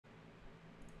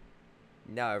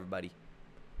Now, everybody,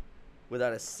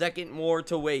 without a second more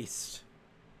to waste,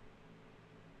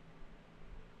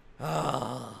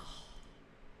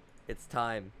 it's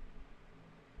time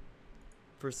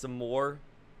for some more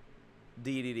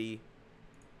DDD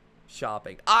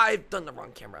shopping. I've done the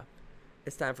wrong camera.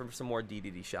 It's time for some more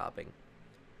DDD shopping.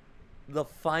 The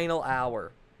final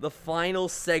hour, the final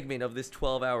segment of this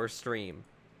 12-hour stream.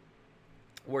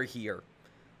 We're here.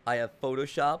 I have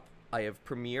Photoshop. I have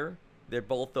Premiere. They're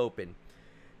both open.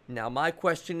 Now, my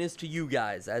question is to you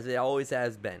guys, as it always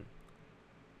has been.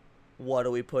 What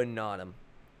are we putting on him?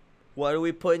 What are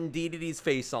we putting DDD's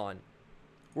face on?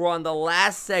 We're on the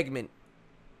last segment,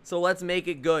 so let's make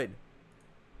it good.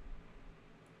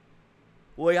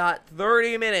 We got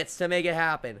 30 minutes to make it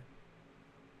happen.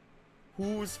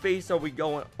 Whose face are we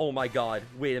going? Oh my god,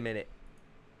 wait a minute.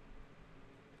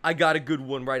 I got a good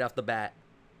one right off the bat.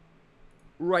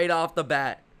 Right off the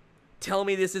bat. Tell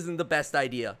me this isn't the best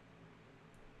idea.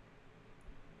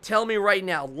 Tell me right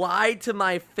now, lie to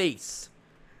my face,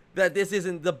 that this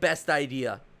isn't the best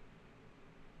idea.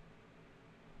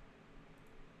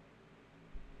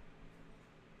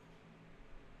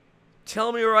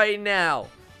 Tell me right now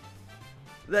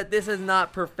that this is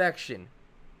not perfection.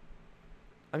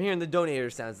 I'm hearing the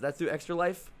donator sounds. That's through Extra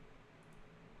Life?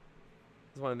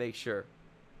 Just want to make sure.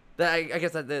 That I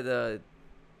guess that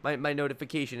my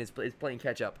notification is playing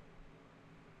catch up.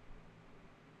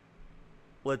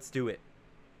 Let's do it.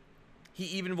 He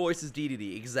even voices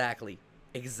DDD. Exactly.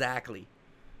 Exactly.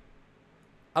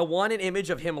 I want an image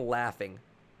of him laughing.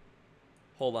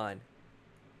 Hold on.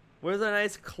 Where's a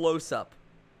nice close-up?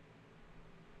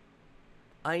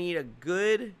 I need a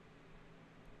good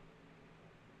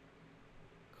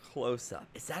close-up.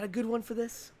 Is that a good one for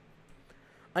this?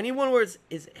 I need one where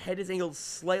his head is angled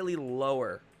slightly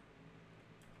lower.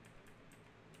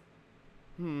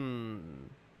 Because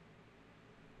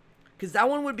that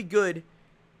one would be good.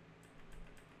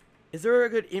 Is there a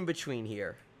good in-between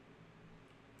here?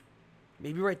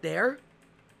 Maybe right there?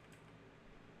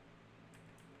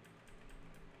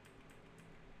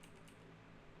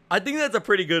 I think that's a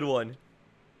pretty good one.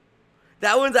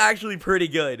 That one's actually pretty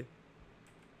good.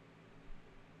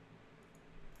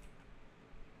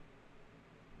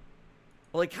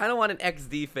 Well, I kind of want an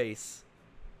XD face.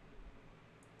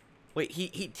 Wait,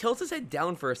 he tilts his head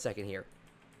down for a second here.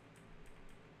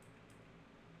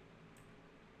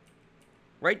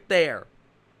 Right there.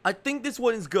 I think this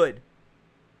one is good.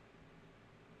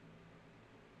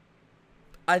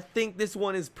 I think this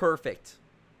one is perfect.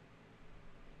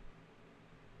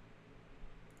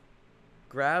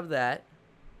 Grab that.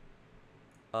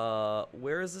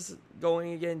 Where is this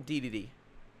going again? DDD.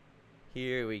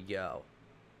 Here we go.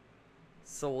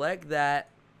 Select that.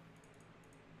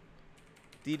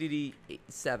 DDD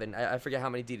 7. I forget how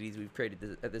many DDDs we've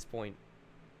created at this point.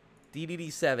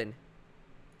 DDD 7.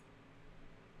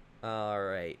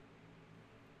 Alright.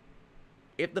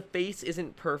 If the face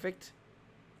isn't perfect,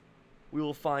 we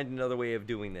will find another way of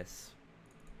doing this.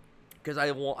 Because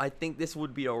I think this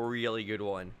would be a really good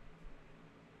one.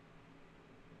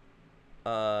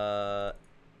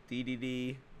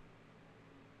 DDD.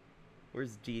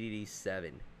 Where's DDD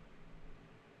 7?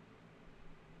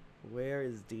 Where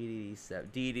is DDD 7?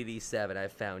 DDD 7, I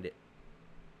found it.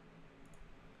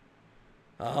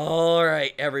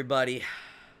 Alright, everybody.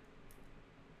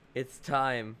 It's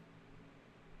time.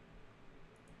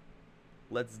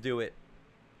 Let's do it.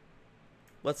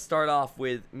 Let's start off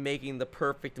with making the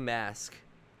perfect mask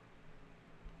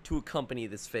to accompany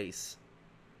this face.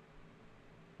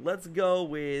 Let's go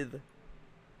with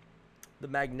the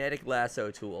magnetic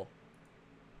lasso tool.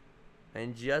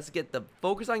 And just get the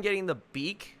focus on getting the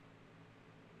beak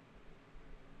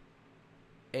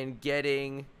and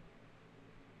getting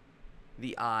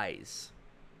the eyes.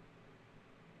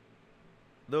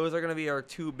 Those are going to be our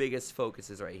two biggest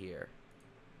focuses right here.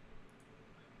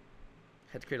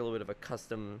 Had to create a little bit of a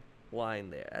custom line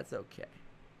there. That's okay.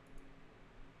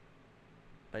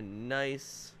 A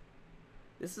nice...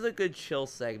 This is a good chill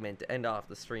segment to end off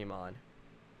the stream on.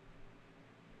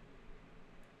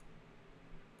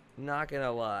 Not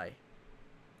gonna lie.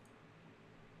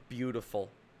 Beautiful.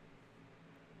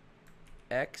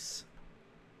 X.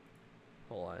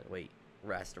 Hold on, wait.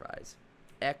 Rasterize.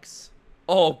 X.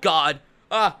 Oh, God.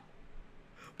 Ah!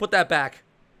 Put that back.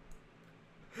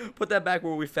 Put that back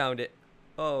where we found it.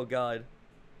 Oh, God.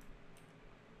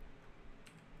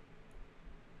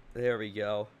 There we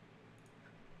go.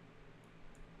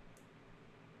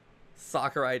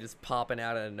 Sakurai just popping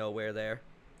out of nowhere there.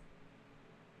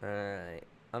 Alright.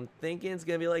 I'm thinking it's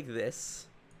gonna be like this.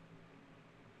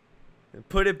 And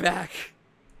put it back.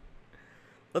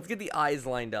 Let's get the eyes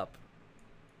lined up.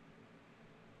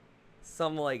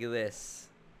 Something like this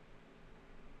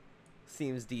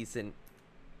seems decent.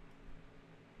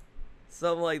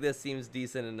 Something like this seems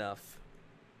decent enough.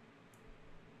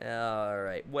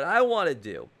 Alright, what I want to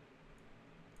do,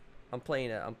 I'm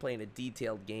playing a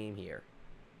detailed game here.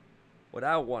 What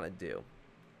I want to do,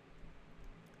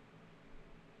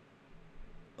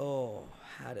 oh,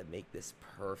 how to make this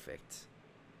perfect.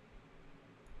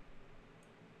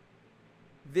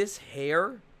 This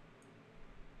hair,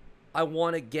 I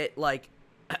want to get like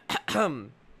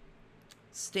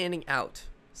standing out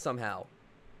somehow.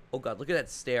 Oh god, look at that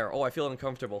stare. Oh, I feel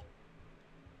uncomfortable.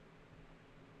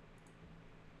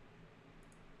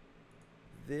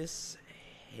 This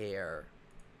hair.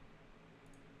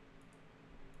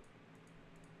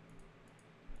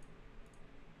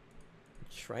 I'm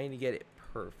trying to get it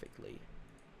perfectly.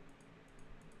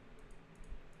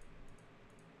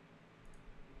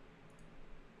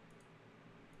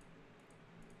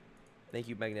 Thank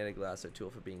you, Magnetic Lasso Tool,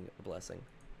 for being a blessing.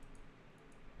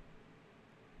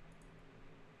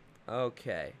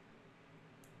 Okay.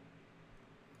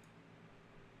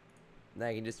 Now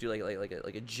I can just do like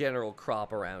a general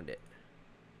crop around it.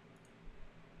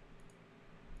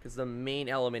 Because the main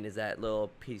element is that little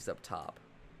piece up top.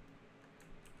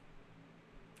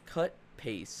 Cut,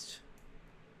 paste.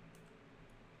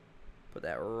 Put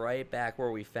that right back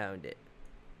where we found it.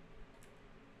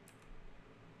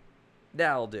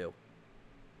 That'll do.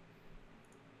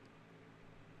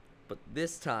 But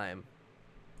this time,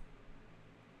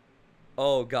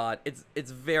 oh god,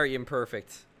 it's very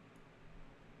imperfect.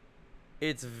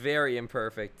 It's very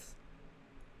imperfect.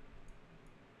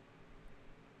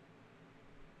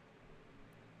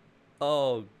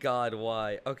 Oh god,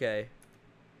 why? Okay.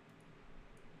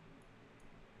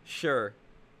 Sure.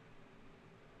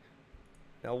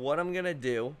 Now what I'm gonna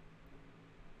do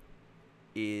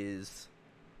is,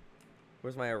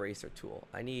 where's my eraser tool?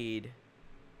 I need,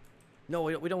 no,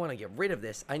 we don't want to get rid of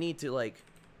this. I need to like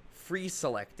free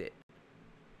select it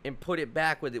and put it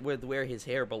back with where his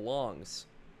hair belongs.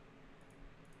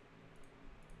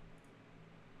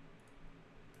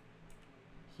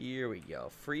 Here we go.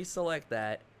 Free select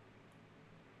that.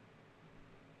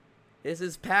 This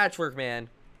is patchwork, man.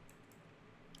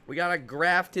 We gotta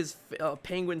graft his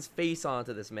penguin's face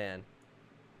onto this man.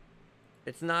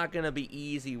 It's not gonna be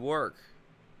easy work.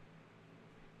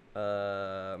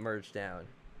 Merge down.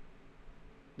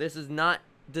 This is not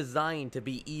designed to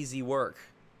be easy work.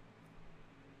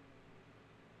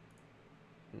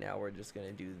 Now we're just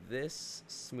gonna do this.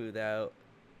 Smooth out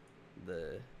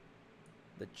the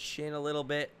chin a little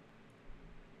bit.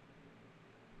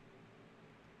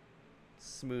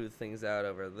 Smooth things out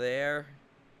over there.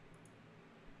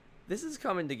 This is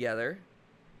coming together,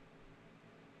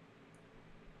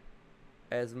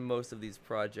 as most of these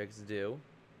projects do.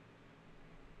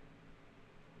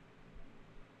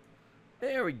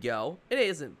 There we go. It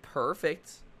isn't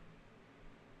perfect,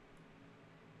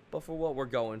 but for what we're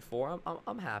going for,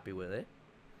 I'm happy with it.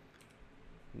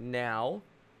 Now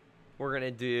we're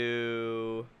gonna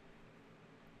do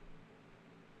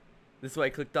this. Is what I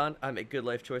clicked on. I make good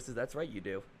life choices. That's right, you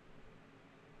do.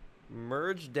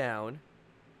 Merge down.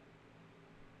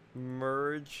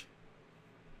 Merge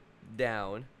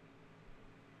down.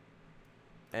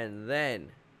 And then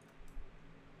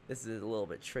this is a little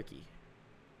bit tricky.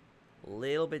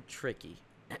 Little bit tricky.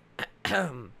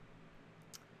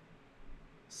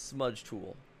 Smudge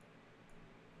tool.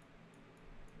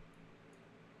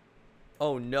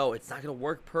 Oh no, it's not gonna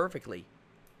work perfectly.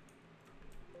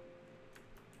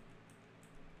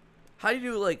 How do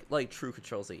you do like true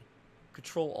Control Z?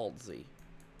 Control Alt Z.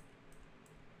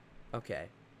 Okay.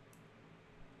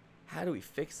 How do we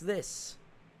fix this?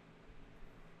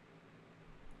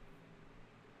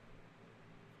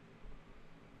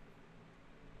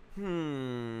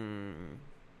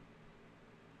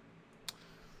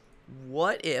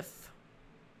 What if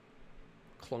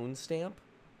clone stamp?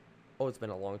 Oh, it's been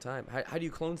a long time. How do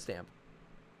you clone stamp?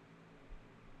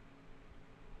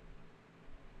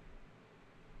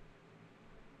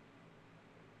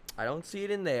 I don't see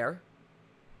it in there.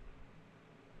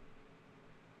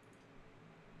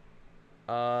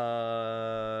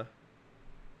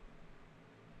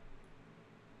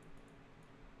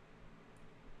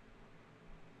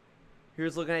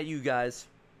 Here's looking at you guys.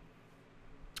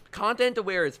 Content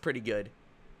aware is pretty good.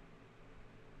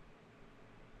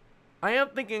 I am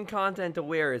thinking content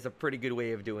aware is a pretty good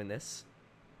way of doing this.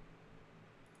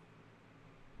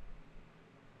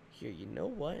 Here, you know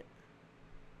what?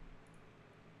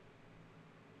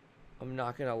 I'm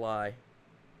not gonna lie.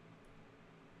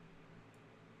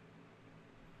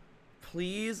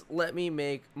 Please let me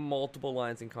make multiple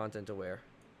lines in content aware.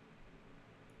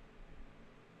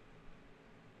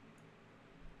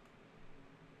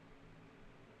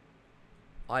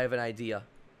 I have an idea.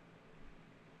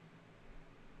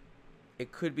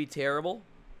 It could be terrible,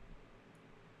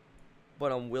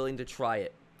 but I'm willing to try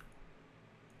it.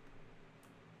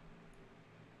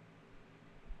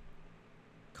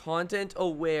 Content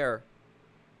Aware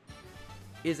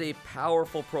is a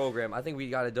powerful program. I think we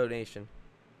got a donation.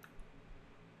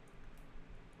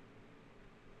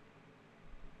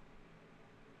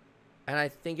 And I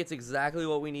think it's exactly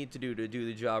what we need to do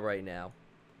the job right now.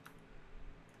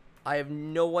 I have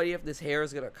no idea if this hair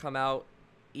is going to come out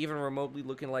even remotely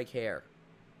looking like hair.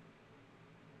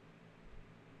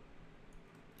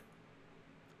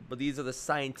 But these are the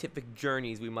scientific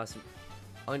journeys we must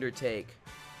undertake.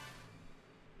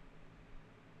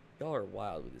 Y'all are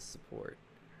wild with this support.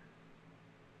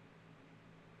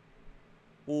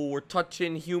 Oh, we're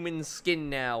touching human skin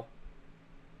now.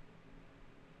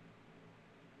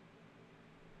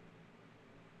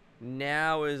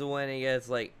 Now is when it gets,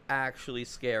 like, actually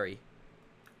scary.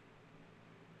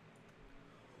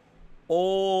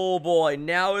 Oh boy,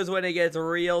 now is when it gets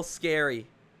real scary.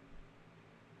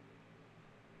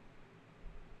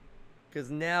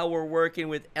 Because now we're working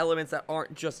with elements that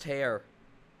aren't just hair.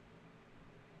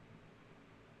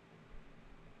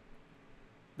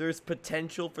 There's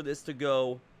potential for this to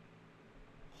go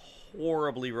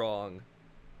horribly wrong.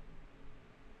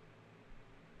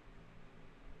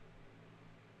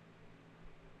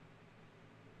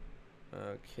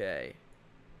 Okay.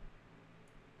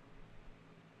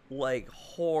 Like,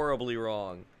 horribly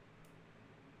wrong.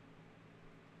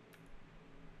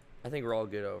 I think we're all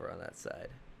good over on that side.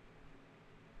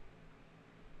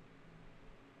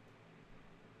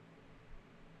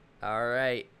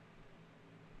 Alright.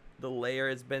 The layer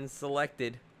has been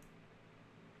selected.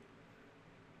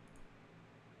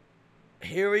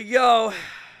 Here we go.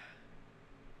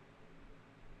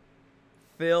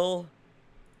 Fill.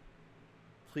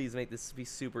 Please make this be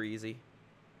super easy.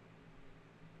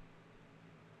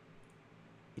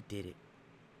 It did it.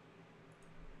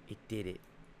 It did it.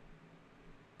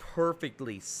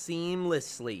 Perfectly,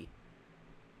 seamlessly.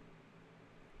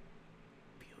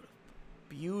 Beautiful.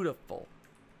 Beautiful.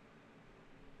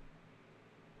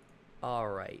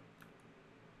 Alright.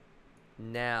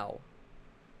 Now.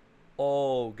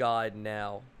 Oh god,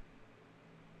 now.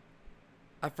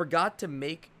 I forgot to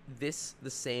make this the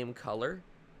same color.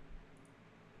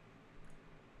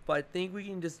 But I think we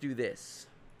can just do this.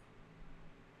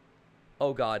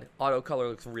 Oh god, auto color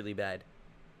looks really bad.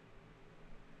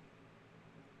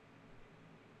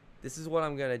 This is what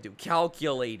I'm gonna do.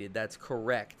 Calculated, that's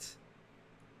correct.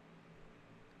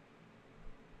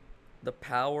 The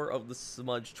power of the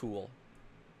smudge tool.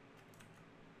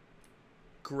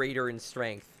 Greater in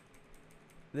strength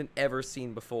than ever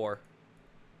seen before.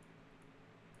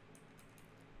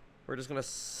 We're just gonna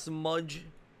smudge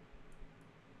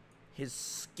his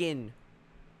skin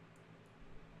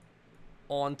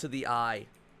onto the eye.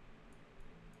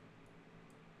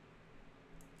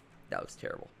 That looks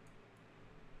terrible.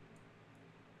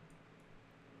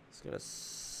 Just gonna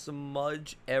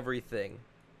smudge everything.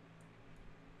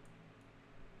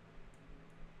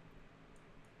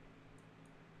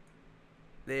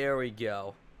 There we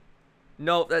go.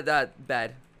 Nope, that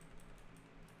bad.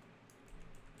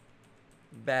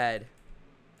 Bad.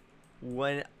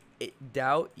 When in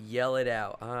doubt, yell it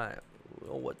out. I don't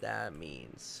know what that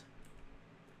means.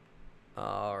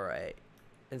 Alright.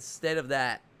 Instead of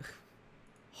that,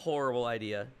 horrible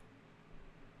idea.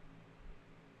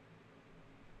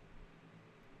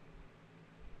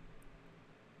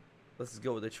 Let's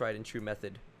go with the tried and true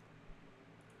method.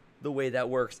 The way that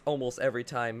works almost every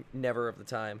time, never of the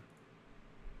time.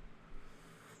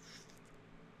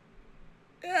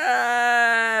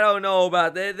 I don't know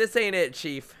about this. This ain't it,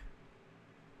 Chief.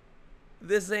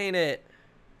 This ain't it.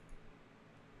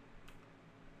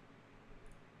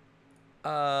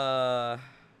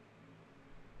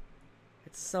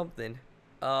 It's something.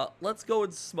 Let's go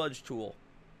with smudge tool.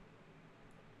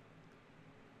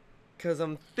 'Cause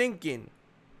I'm thinking,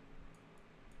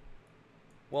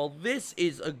 well, this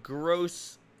is a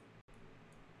gross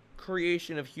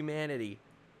creation of humanity.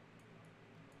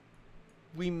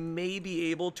 We may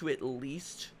be able to at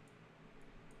least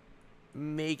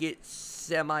make it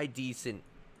semi-decent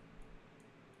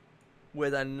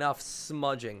with enough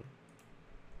smudging.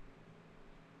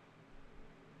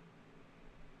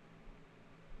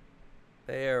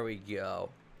 There we go.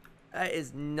 That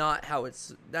is not how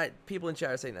it's... that people in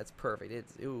chat are saying that's perfect.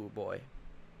 It's... ooh, boy.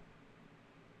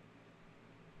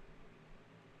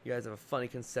 You guys have a funny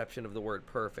conception of the word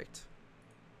perfect.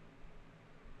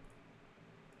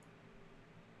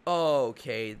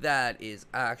 Okay, that is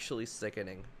actually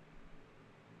sickening.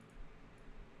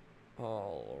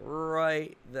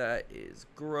 Alright, that is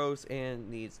gross and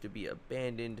needs to be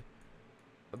abandoned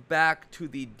back to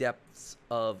the depths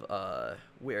of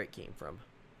where it came from.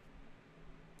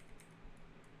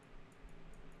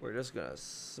 We're just gonna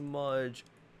smudge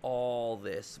all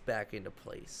this back into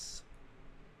place.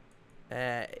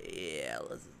 Yeah,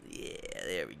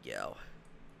 there we go.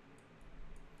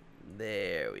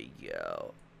 There we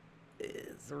go.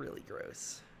 It's really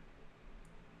gross.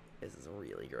 This is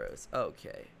really gross.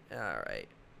 Okay, alright.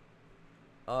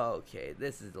 Okay,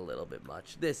 this is a little bit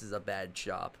much. This is a bad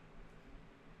shop.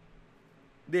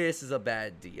 This is a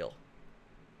bad deal.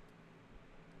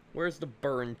 Where's the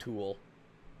burn tool?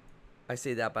 I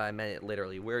say that, but I meant it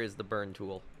literally. Where is the burn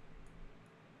tool?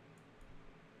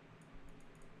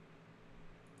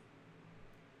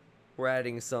 We're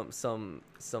adding some,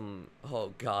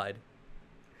 oh god.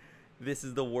 This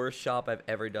is the worst shop I've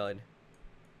ever done.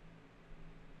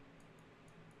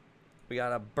 We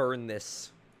gotta burn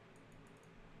this.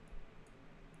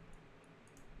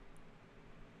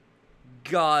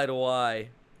 God, why?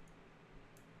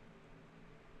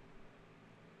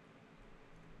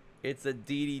 It's a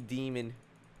DD demon.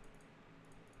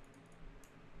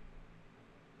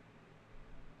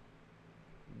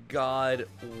 God,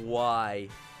 why?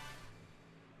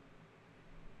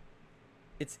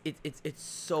 It's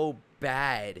so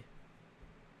bad.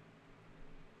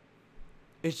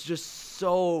 It's just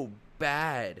so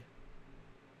bad.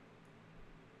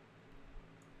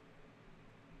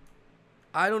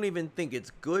 I don't even think it's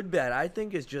good bad. I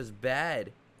think it's just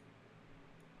bad.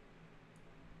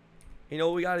 You know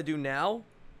what we gotta do now?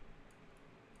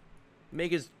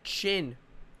 Make his chin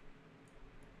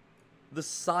the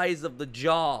size of the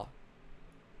jaw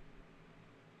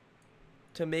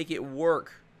to make it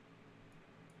work.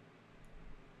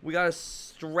 We gotta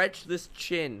stretch this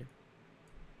chin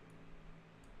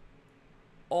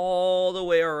all the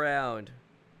way around.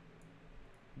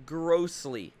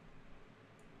 Grossly.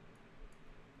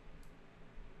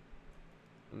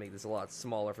 I'll make this a lot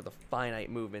smaller for the finite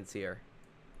movements here.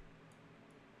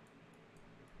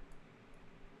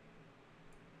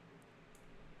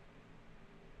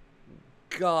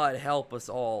 God help us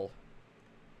all.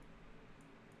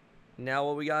 Now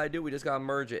what we gotta do, we just gotta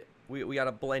merge it. We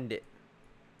gotta blend it.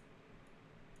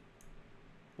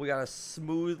 We gotta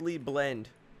smoothly blend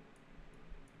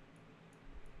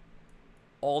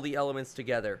all the elements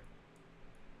together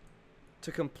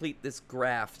to complete this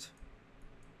graft.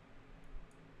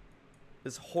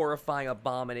 This horrifying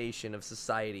abomination of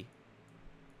society.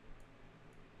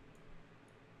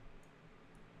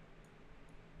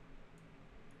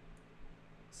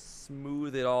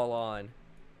 Smooth it all on.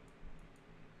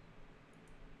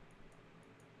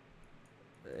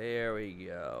 There we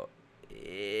go.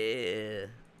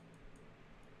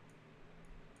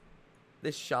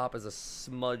 This shop is a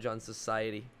smudge on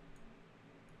society.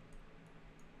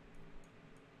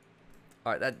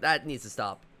 Alright, that needs to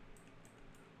stop.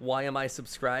 Why am I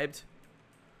subscribed?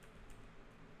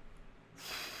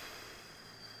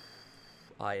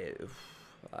 I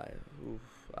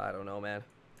don't know, man.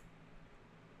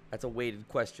 That's a weighted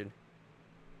question.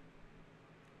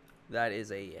 That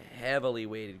is a heavily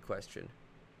weighted question.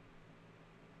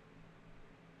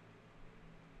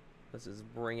 Let's just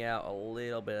bring out a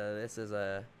little bit of this as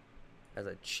a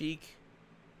cheek.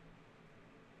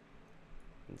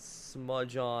 And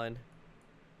smudge on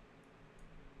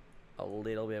a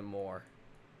little bit more.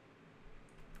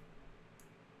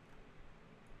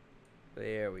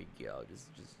 There we go. Just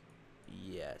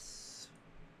yes.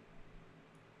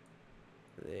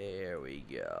 There we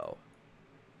go.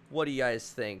 What do you guys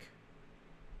think?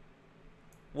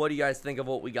 What do you guys think of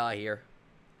what we got here?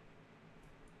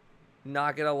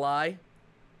 Not gonna lie.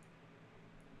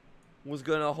 Was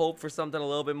gonna hope for something a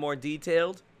little bit more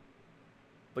detailed.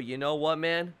 But you know what,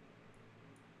 man?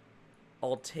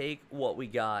 I'll take what we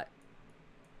got.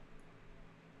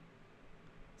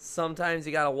 Sometimes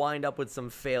you gotta wind up with some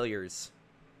failures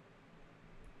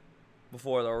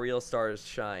before the real stars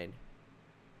shine.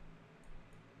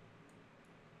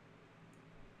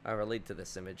 I relate to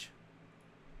this image.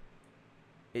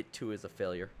 It too is a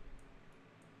failure.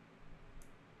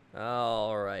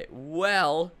 Alright,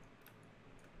 well,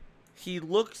 he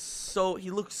looks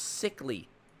sickly.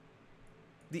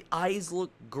 The eyes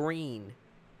look green.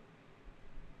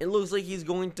 It looks like he's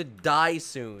going to die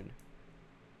soon.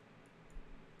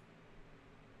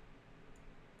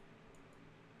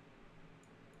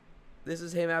 This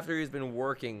is him after he's been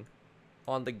working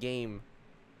on the game,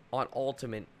 on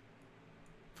Ultimate,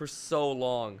 for so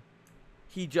long.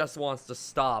 He just wants to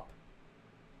stop.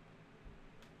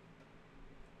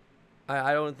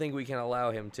 I don't think we can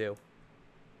allow him to.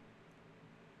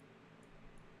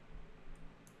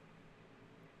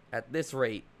 At this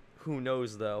rate, who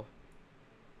knows though.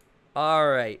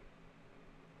 Alright.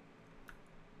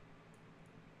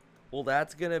 Well,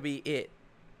 that's gonna be it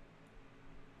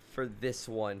for this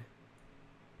one.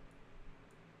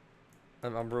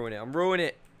 I'm ruining it. I'm ruining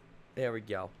it. There we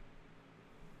go.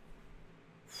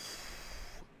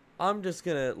 I'm just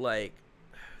gonna, like...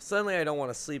 Suddenly I don't want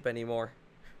to sleep anymore.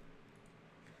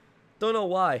 Don't know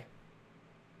why.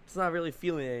 It's not really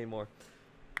feeling it anymore.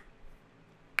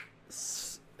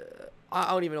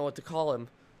 I don't even know what to call him.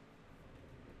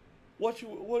 What do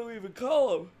we even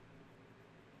call him?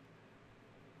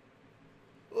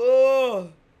 Oh.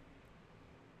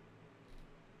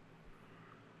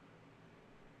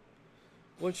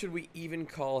 What should we even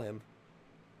call him?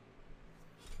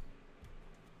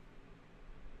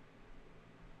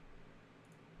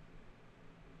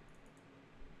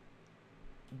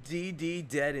 DD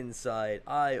dead inside.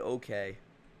 Okay.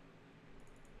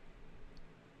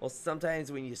 Well,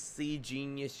 sometimes when you see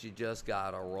genius, you just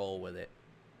gotta roll with it.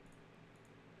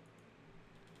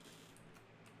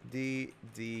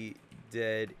 DD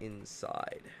dead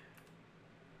inside.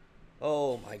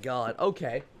 Oh my god.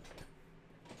 Okay.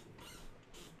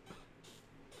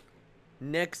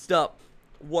 Next up,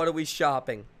 what are we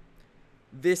shopping?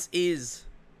 This is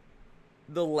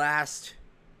the last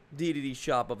DDD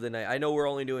shop of the night. I know we're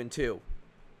only doing 2.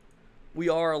 We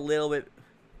are a little bit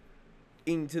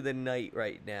into the night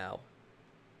right now.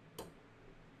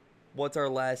 What's our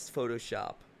last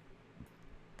Photoshop?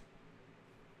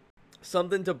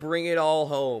 Something to bring it all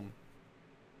home.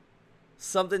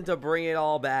 Something to bring it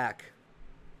all back.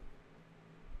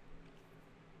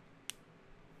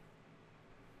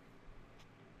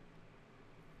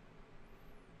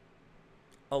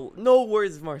 Oh, no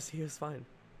worries, Marcy. It's fine.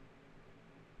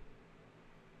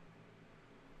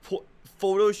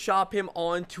 Photoshop him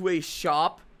onto a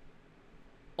shop?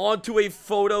 Onto a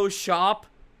Photoshop?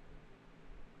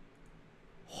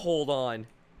 Hold on.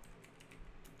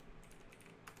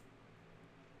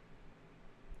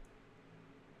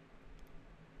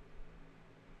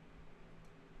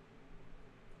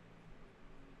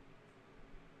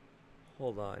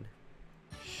 Hold on.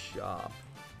 Shop.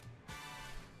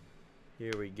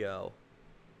 Here we go.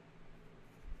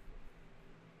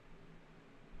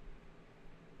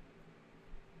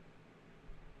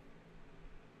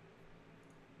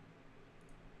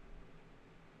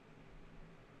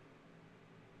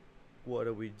 What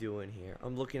are we doing here?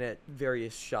 I'm looking at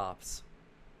various shops.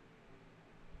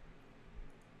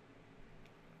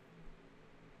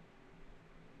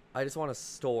 I just want a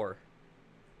store.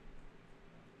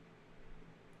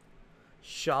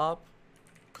 Shop.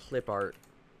 Clip art.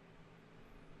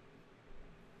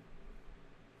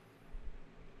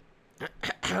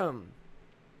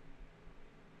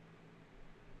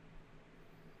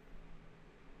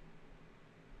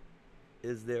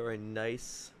 Is there a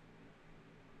nice,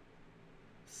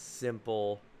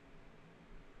 simple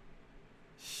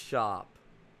shop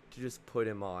to just put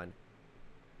him on?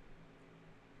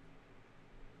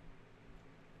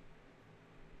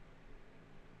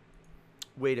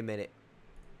 Wait a minute.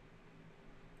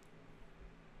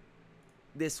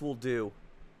 This will do.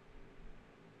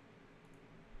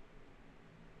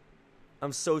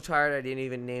 I'm so tired I didn't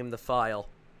even name the file.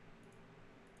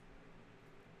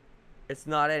 It's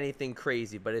not anything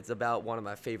crazy, but it's about one of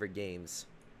my favorite games.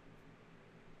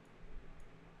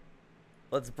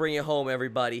 Let's bring it home,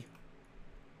 everybody.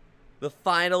 The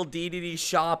final DDD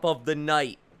shop of the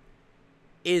night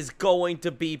is going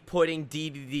to be putting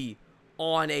DDD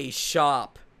on a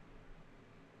shop.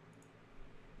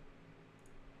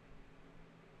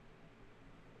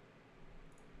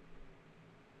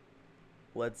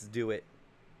 Let's do it.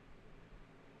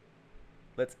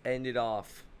 Let's end it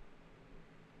off.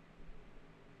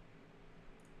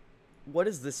 What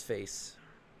is this face?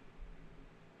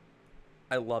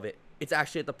 I love it. It's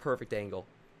actually at the perfect angle.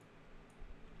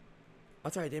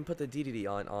 I'm sorry, I didn't put the DDD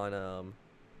on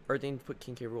or I didn't put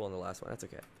King K. Rool on the last one. That's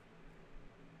okay.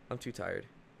 I'm too tired.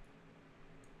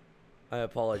 I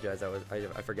apologize.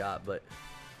 I forgot, but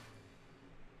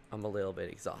I'm a little bit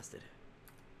exhausted.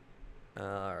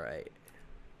 All right.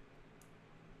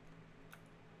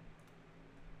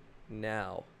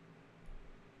 Now,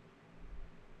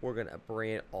 we're gonna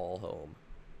bring it all home.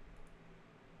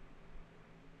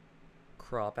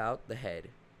 Crop out the head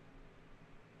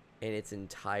in its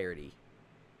entirety.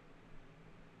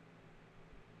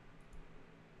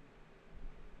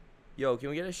 Yo, can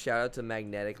we get a shout out to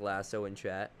Magnetic Lasso in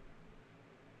chat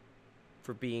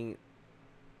for being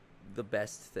the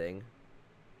best thing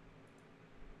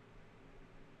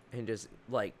and just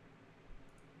like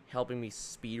helping me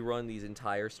speedrun these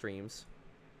entire streams?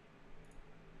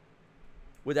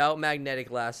 Without magnetic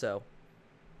lasso,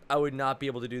 I would not be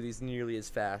able to do these nearly as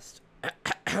fast.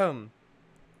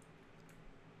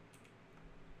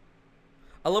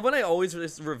 I love when I always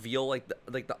just reveal like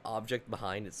the object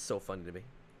behind. It's so funny to me.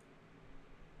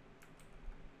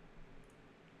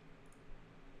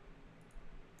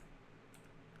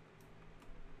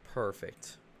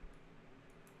 Perfect.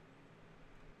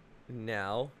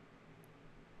 Now,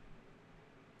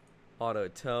 auto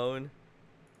tone,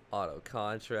 auto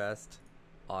contrast,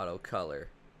 auto color.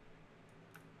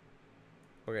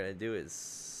 What we're gonna do is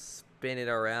spin it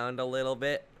around a little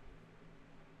bit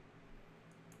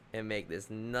and make this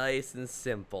nice and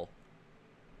simple.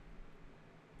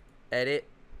 Edit.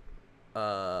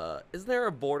 Isn't there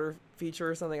a border feature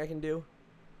or something I can do?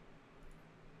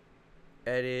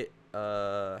 Edit.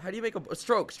 How do you make a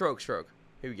stroke? Here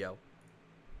we go.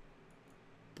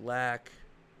 Black.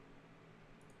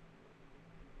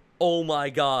 Oh my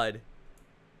god.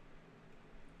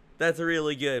 That's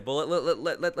really good. But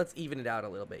let's even it out a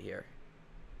little bit here.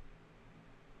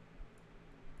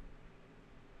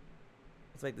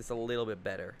 Let's make this a little bit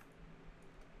better.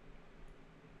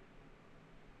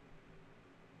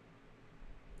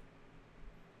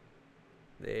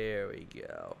 There we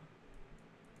go.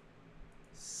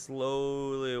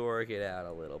 Slowly work it out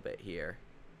a little bit here.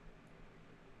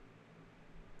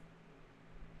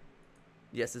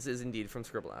 Yes, this is indeed from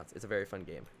Scribblenauts. It's a very fun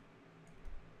game.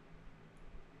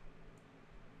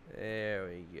 There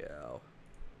we go.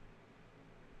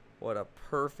 What a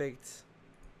perfect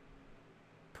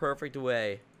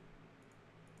way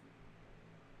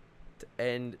to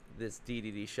end this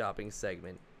DDD shopping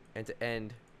segment and to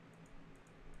end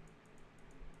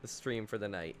the stream for the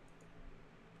night.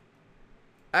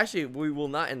 Actually, we will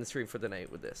not end the stream for the night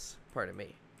with this. Pardon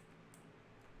me.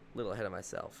 A little ahead of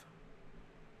myself.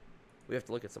 We have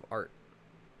to look at some art.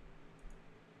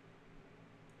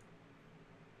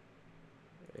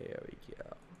 There we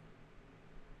go.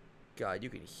 God, you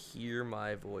can hear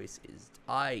my voice is...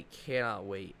 I cannot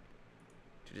wait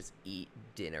to just eat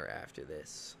dinner after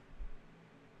this.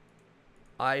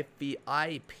 I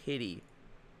pity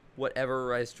whatever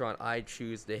restaurant I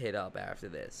choose to hit up after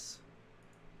this.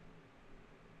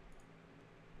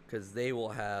 Because they will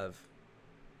have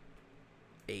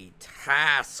a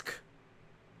task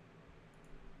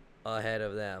ahead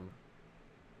of them.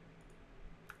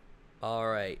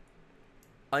 Alright.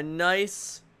 A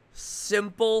nice,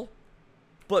 simple,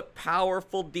 but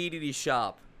powerful DDD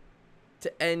shop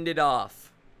to end it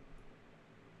off.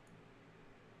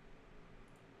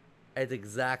 It's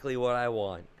exactly what I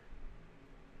want.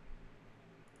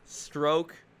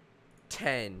 Stroke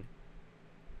 10.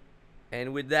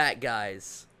 And with that,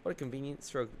 guys, what a convenient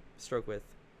stroke width.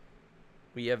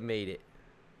 We have made it.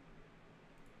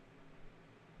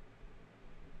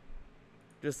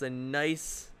 Just a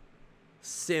nice,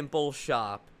 simple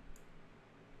shop.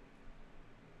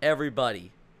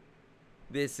 Everybody,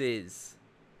 this is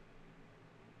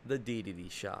the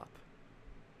DDD shop.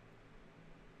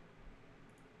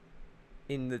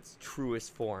 In its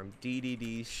truest form,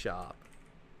 DDD shop.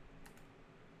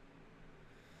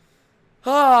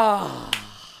 Ah,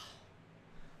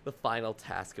 the final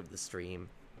task of the stream.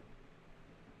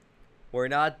 We're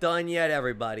not done yet,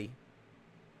 everybody.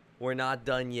 We're not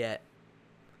done yet.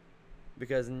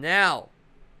 Because now,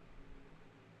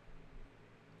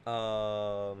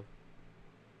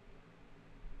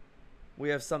 we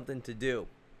have something to do.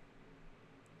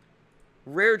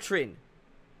 Raretrin.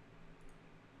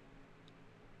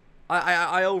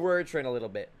 I owe Raretrin a little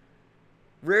bit.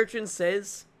 Raretrin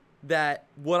says that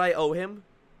what I owe him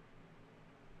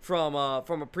from a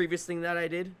previous thing that I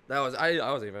did, I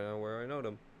wasn't even aware I knowed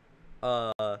him.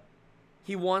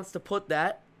 He wants to put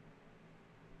that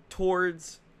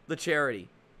towards the charity.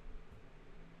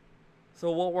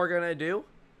 So what we're gonna do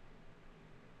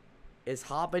is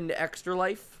hop into Extra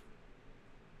Life,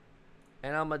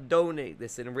 and I'm gonna donate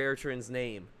this in Raretrin's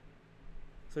name.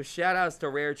 So shout outs to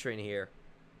Raretrin here.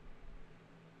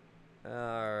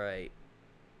 Alright.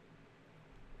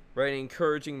 Write an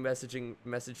encouraging message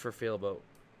for Failboat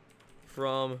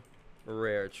from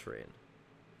Raretrin.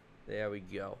 There we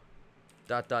go. ...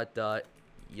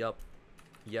 Yup.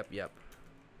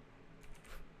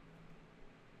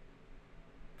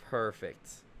 Perfect.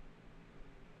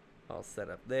 All set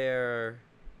up there.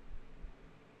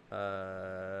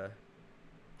 Hide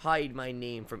my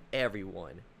name from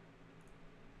everyone.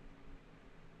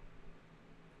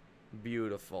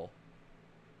 Beautiful.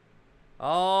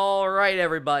 All right,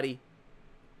 everybody.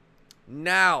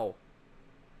 Now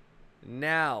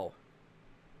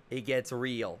it gets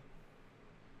real.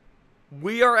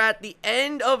 We are at the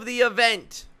end of the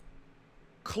event.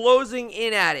 Closing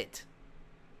in at it.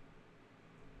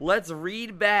 Let's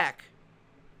read back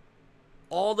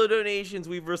all the donations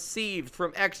we've received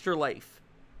from Extra Life.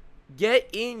 Get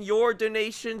in your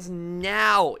donations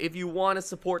now if you want to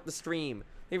support the stream.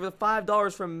 Thank you for the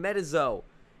 $5 from Metazo.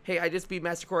 Hey, I just beat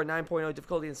Master Core 9.0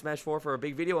 difficulty in Smash 4 for a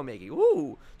big video I'm making.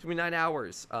 Ooh, took me 9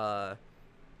 hours. Cause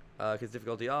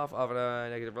difficulty off a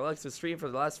negative relax to stream for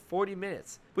the last 40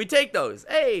 minutes. We take those.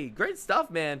 Hey, great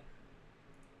stuff, man.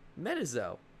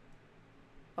 Metazo.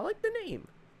 I like the name.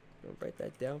 I'll write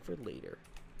that down for later.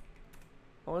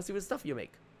 I want to see what stuff you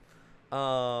make.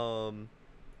 On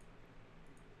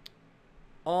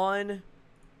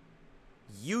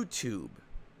YouTube,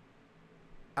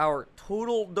 our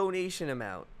total donation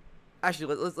amount.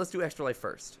 Actually, let's do Extra Life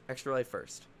first. Extra Life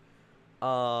first.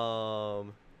 So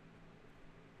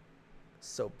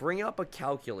bring up a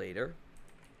calculator.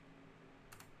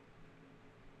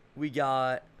 We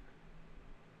got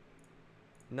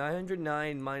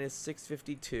 909 minus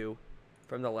 652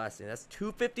 from the last thing. That's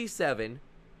 257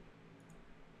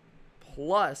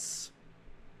 plus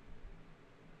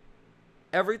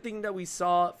everything that we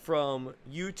saw from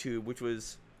YouTube, which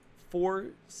was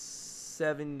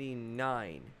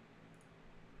 479.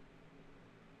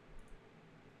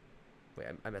 Wait,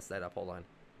 I messed that up. Hold on.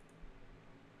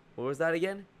 What was that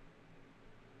again?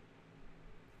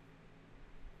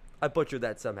 I butchered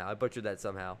that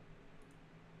somehow.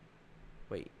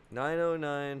 Wait,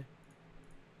 909,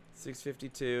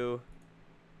 652,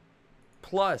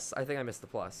 plus, I think I missed the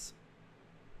plus.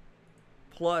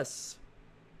 Plus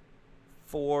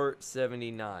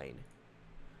 479.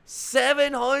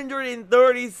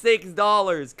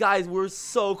 $736. Guys, we're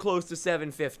so close to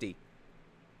 $750.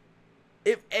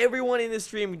 If everyone in this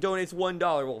stream donates $1,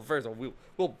 well, first of all,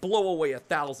 we'll blow away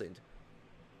 1,000.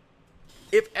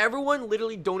 If everyone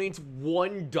literally donates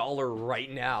 $1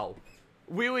 right now,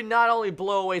 we would not only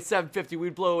blow away 750,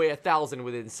 we'd blow away 1,000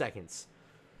 within seconds.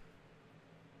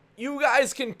 You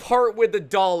guys can part with the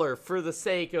dollar for the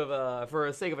sake of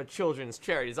a children's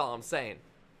charity. Is all I'm saying.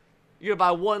 You're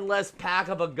gonna buy one less pack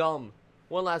of gum.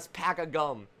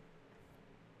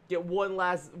 Get one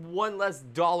less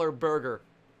dollar burger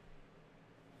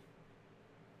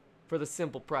for the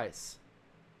simple price.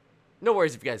 No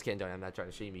worries if you guys can't donate. I'm not trying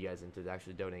to shame you guys into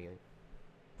actually donating,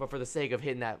 but for the sake of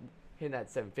hitting that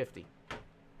 750.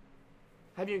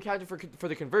 Have you accounted for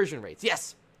the conversion rates?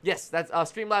 Yes. That's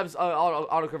Streamlabs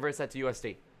auto converts that to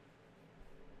USD.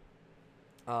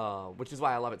 Which is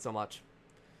why I love it so much.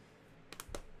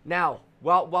 Now,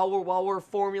 while we're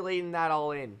formulating that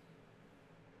all in,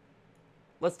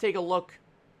 let's take a look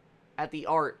at the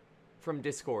art from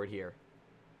Discord here.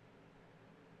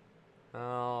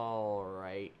 All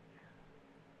right.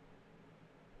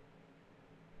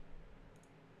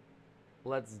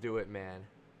 Let's do it, man.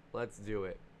 Let's do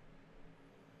it.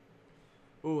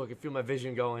 Ooh, I can feel my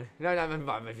vision going. No, not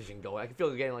my vision going. I can feel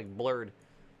it getting, like, blurred.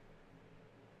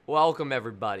 Welcome,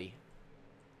 everybody,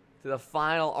 to the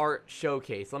final art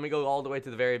showcase. Let me go all the way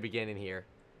to the very beginning here.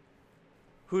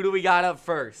 Who do we got up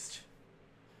first?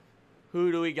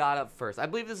 I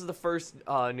believe this is the first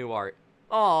new art.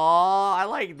 Aww, I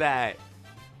like that.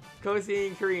 Kosi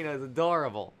and Karina is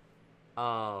adorable.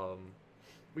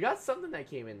 We got something that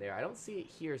came in there. I don't see it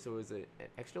here, so was it an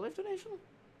Extra Life donation?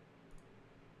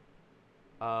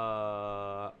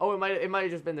 Oh, it might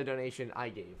have just been the donation I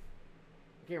gave.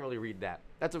 I can't really read that.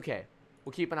 That's okay.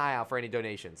 We'll keep an eye out for any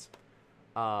donations.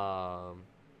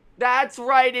 That's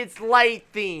right, it's light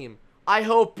theme. I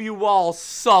hope you all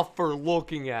suffer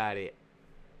looking at it.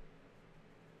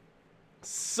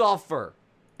 Suffer.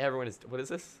 Everyone is. What is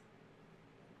this?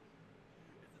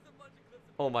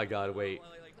 Oh my God! Wait.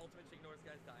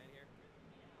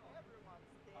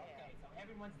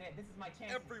 Everyone's dead. This is my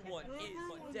chance. Everyone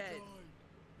is dead.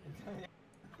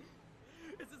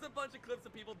 This is a bunch of clips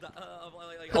of people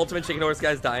like Ultimate Chicken Horse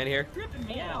guys dying here.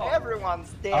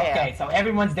 Everyone's dead. Okay, so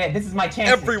everyone's dead. This is my chance.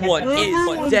 Everyone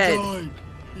is dead.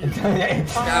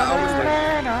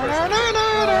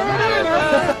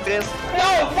 This.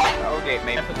 No, what? Okay,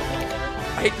 maybe. I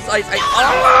hate this ice.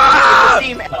 Ah!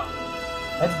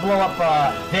 Let's blow up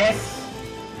this.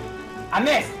 I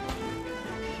missed.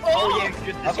 Oh yeah,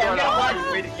 just okay, a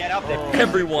way to get up there. Oh,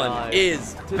 everyone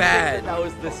is bad. That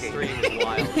was the stream is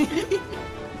wild.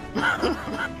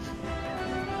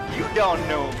 You don't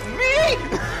know me.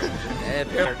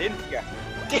 Didn't you?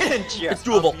 Didn't you? It's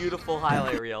doable. Beautiful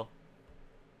highlight reel.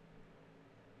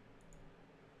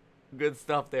 Good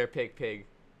stuff there, Pig.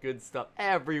 Good stuff.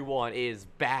 Everyone is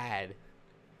bad.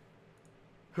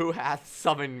 Who hath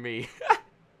summoned me?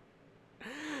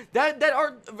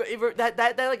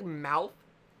 that like mouth.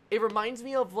 It reminds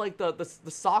me of like the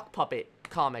sock puppet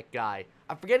comic guy.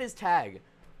 I forget his tag.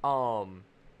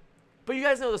 But But you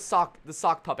guys know the sock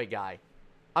puppet guy.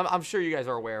 I'm sure you guys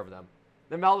are aware of them.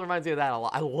 The mouth reminds me of that a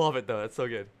lot. I love it though. It's so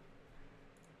good.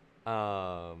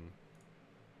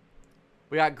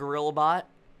 We got GorillaBot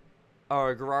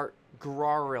or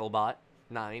GararilBot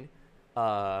 9.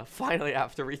 Finally,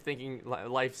 after rethinking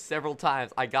life several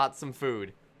times, I got some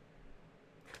food.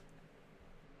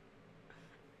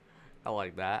 I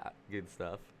like that. Good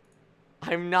stuff.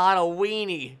 I'm not a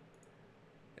weenie.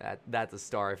 That's a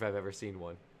star if I've ever seen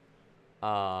one.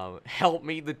 Help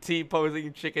me, the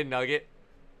T-posing chicken nugget.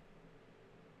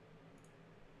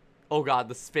 Oh god,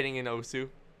 the spinning in Osu.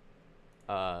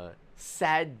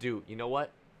 Sad dude. You know what?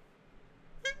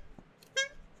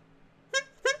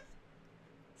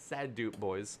 Sad dude,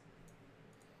 boys.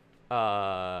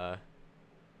 Oh,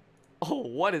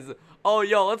 what is it? Oh,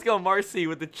 yo, let's go Marcy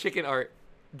with the chicken art.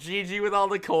 GG with all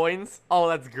the coins. Oh,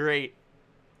 that's great.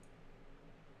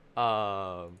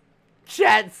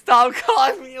 Chat, stop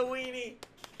calling me a weenie.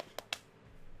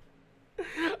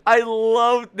 I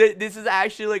love that. This is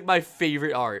actually like my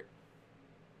favorite art.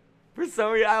 For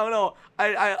some reason, I don't know.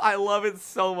 I love it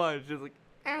so much. It's like,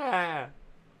 ah.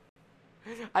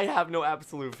 I have no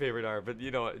absolute favorite art, but you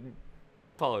know what?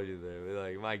 Apologies there.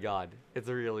 Like, my god, it's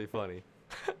really funny.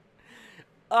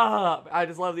 I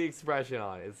just love the expression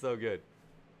on it. It's so good.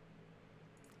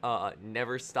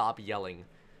 Never stop yelling.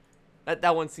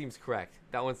 That one seems correct.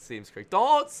 That one seems correct.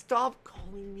 Don't stop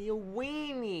calling me a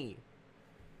weenie.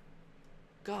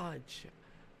 God,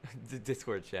 the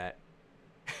Discord chat.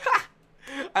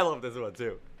 I love this one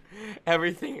too.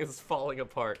 Everything is falling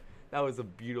apart. That was a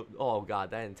beautiful. Oh god,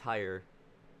 this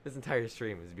entire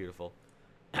stream is beautiful.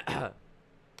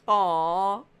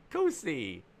 Aww,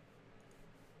 Kosi.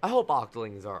 I hope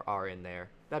Octolings are in there.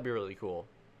 That'd be really cool.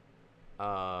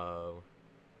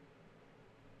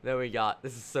 Then we got,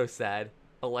 this is so sad,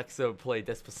 Alexa play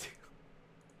Despacito.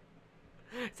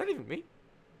 Is that even me?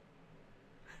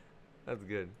 That's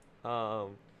good.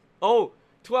 Oh,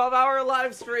 12-hour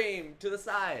live stream to the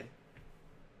side.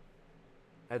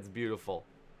 That's beautiful.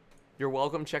 You're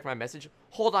welcome. Check my message.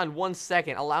 Hold on 1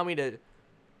 second. Allow me to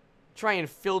try and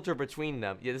filter between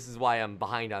them. Yeah, this is why I'm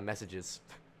behind on messages.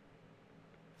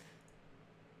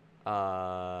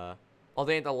 Although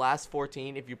in the last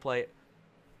 14, if you play...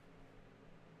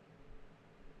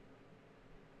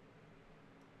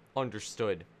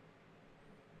 Understood.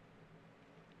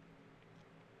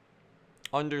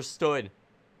 Understood.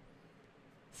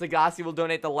 Sagasi will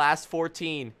donate the last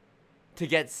 14 to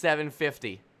get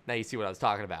 750. Now you see what I was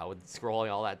talking about with scrolling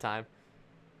all that time.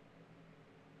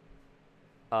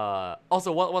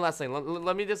 Also, one last thing.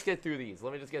 Let me just get through these.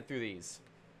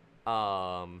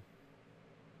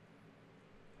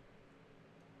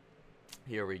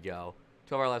 Here we go.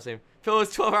 12-hour live stream.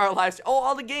 Phil's 12-hour live stream. Oh,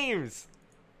 all the games.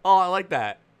 Oh, I like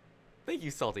that. Thank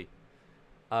you, Salty.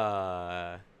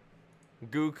 Gukun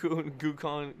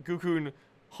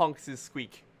honks his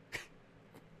squeak.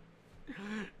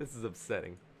 This is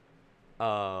upsetting.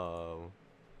 Boom,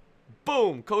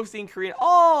 coasting Korean.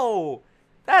 Oh,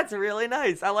 that's really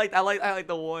nice. I like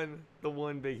the one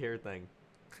big hair thing.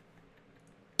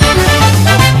 Again,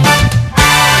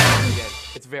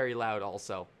 it's very loud.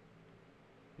 Also,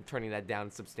 I'm turning that down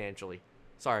substantially.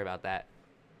 Sorry about that.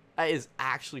 That is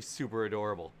actually super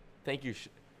adorable. Thank you,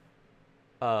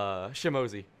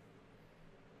 Shimozi.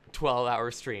 12-hour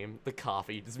stream. The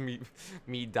coffee. Just me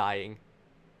dying.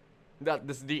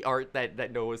 This is the art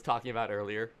that Noah was talking about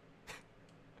earlier.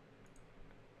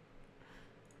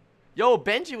 Yo,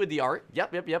 Benji with the art.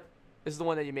 Yep. This is the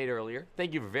one that you made earlier.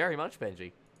 Thank you very much,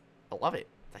 Benji. I love it.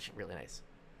 It's actually really nice.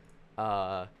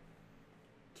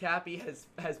 Cappy has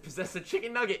possessed a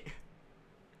chicken nugget.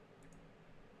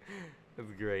 That's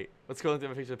great. Let's go into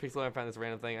the picture. Pixel and find this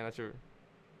random thing. I'm not sure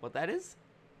what that is.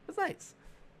 That's nice.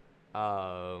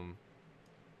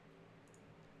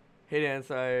 Hey, Dan,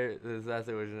 sorry. This last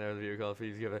day was never the video call.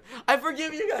 Please give it. I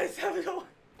forgive you guys. Have a go.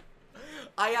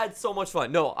 I had so much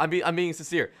fun. No, I'm being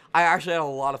sincere. I actually had a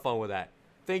lot of fun with that.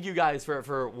 Thank you guys for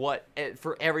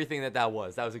everything that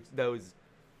was. That was.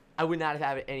 I would not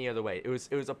have it any other way. It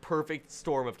was a perfect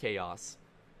storm of chaos.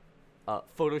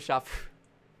 Photoshop.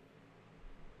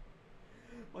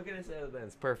 What can I say other than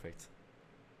it's perfect?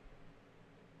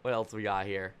 What else we got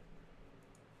here?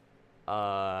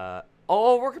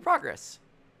 Oh, work in progress.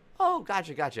 Oh,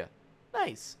 gotcha.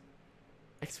 Nice.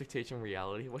 Expectation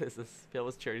reality. What is this?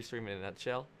 Phil's charity stream in a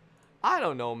nutshell? I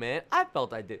don't know, man. I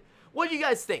felt I did. What do you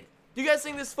guys think? Do you guys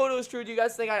think this photo is true? Do you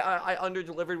guys think I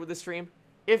under-delivered with this stream?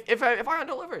 If I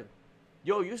under-delivered,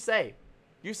 yo, you say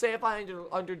if I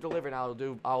under-delivered, I'll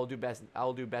do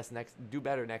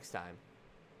better next time.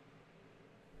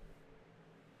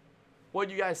 What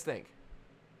do you guys think?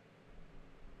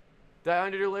 Did I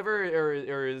under-deliver,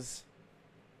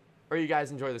 or you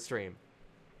guys enjoy the stream?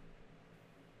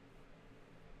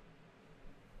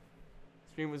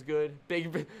 Stream was good.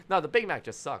 No, the Big Mac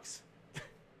just sucks.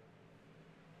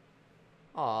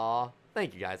 Aw,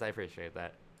 thank you guys. I appreciate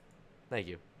that. Thank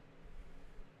you.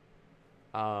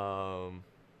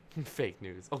 Fake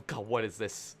news. Oh god, what is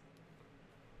this?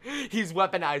 He's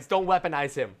weaponized. Don't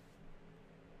weaponize him.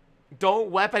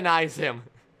 Don't weaponize him.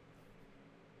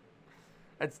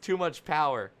 That's too much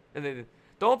power. And then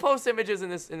don't post images in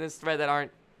this thread that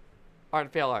aren't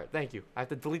fail art. Thank you. I have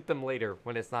to delete them later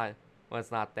when it's not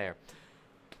there.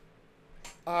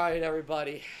 All right,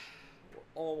 everybody. We're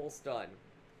almost done.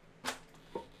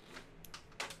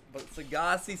 But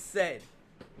Sagasi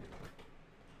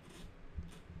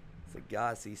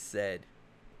said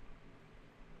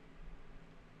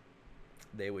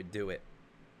they would do it.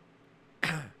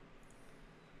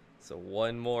 So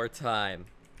one more time,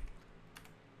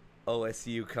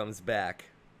 OSU comes back.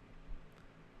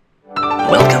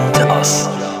 Welcome to us.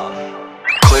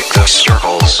 Click the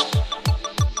circles.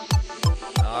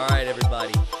 All right,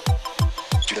 everybody.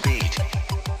 To the beat.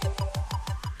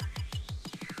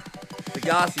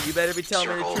 Sagasi, you better be telling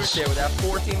me the truth there with that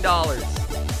 $14.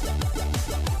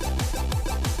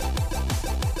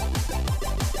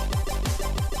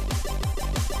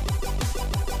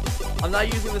 I'm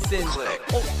not using the sin. Click.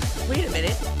 Oh, wait a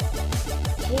minute.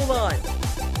 Hold on.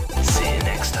 See you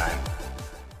next time.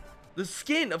 The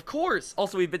skin, of course.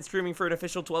 Also, we've been streaming for an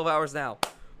official 12 hours now.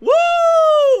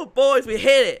 Woo! Boys, we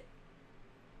hit it.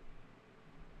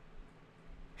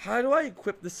 How do I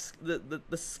equip the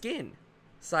skin?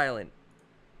 Silent.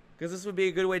 Because this would be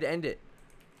a good way to end it.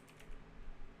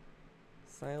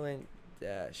 Silent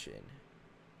dash in.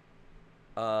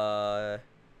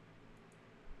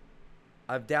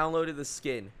 I've downloaded the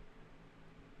skin.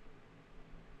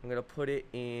 I'm gonna put it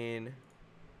in.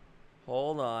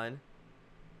 Hold on.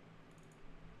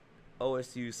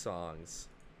 OSU songs.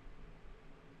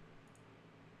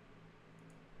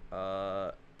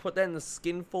 Put that in the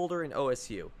skin folder in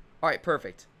OSU. Alright,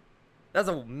 perfect. That's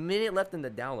a minute left in the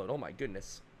download. Oh my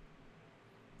goodness.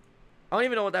 I don't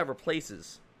even know what that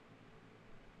replaces.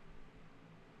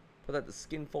 Put that in the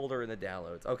skin folder in the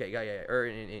downloads. Okay, got yeah. Or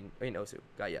in OSU.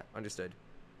 Got yeah. Understood.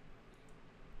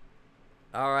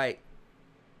 Alright.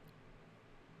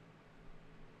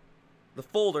 The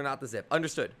folder, not the zip.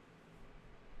 Understood.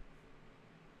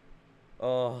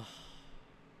 Oh.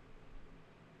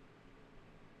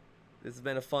 This has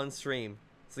been a fun stream.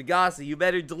 Sagasi, you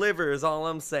better deliver is all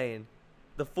I'm saying.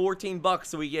 The $14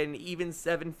 so we get an even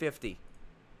 $7.50.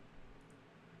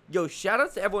 Yo, shout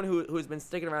out to everyone who has been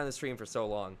sticking around the stream for so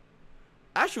long.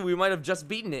 Actually, we might have just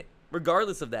beaten it,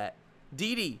 regardless of that.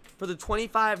 DD, for the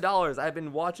 $25, I've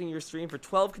been watching your stream for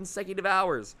 12 consecutive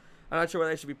hours. I'm not sure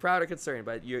whether I should be proud or concerned,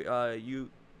 but I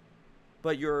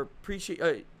appreciate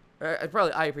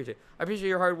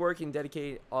your hard work and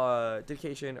dedication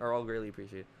are all greatly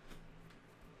appreciated.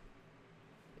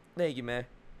 Thank you, man.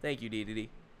 Thank you, DDD.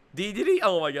 DDD?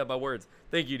 Oh my god, my words.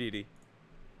 Thank you, DD.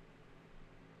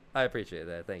 I appreciate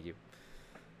that. Thank you.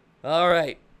 All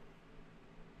right.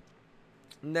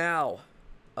 Now,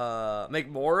 make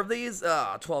more of these?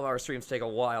 12-hour streams take a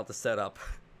while to set up.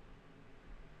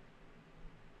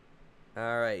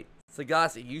 All right.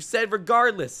 Sagasi, you said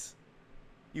regardless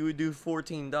you would do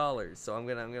 $14, so I'm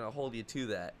gonna hold you to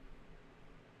that.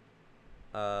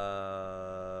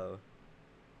 All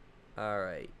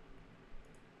right.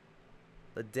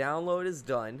 The download is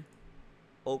done.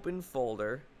 Open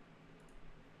folder.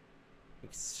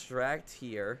 Extract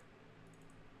here.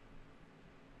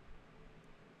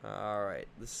 Alright.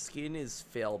 The skin is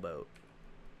Failboat.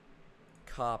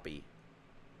 Copy.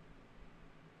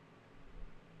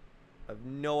 I have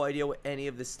no idea what any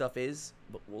of this stuff is,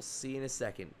 but we'll see in a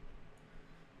second.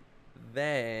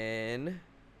 Then...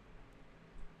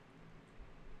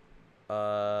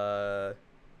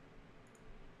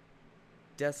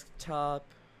 desktop.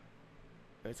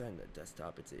 It's not in the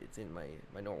desktop. It's in my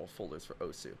normal folders for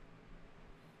OSU.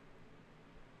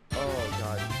 Oh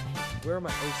god, where are my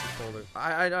OSU folders?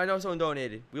 I know someone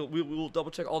donated. We'll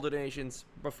double check all the donations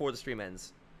before the stream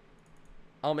ends.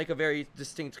 I'll make a very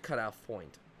distinct cutoff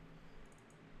point.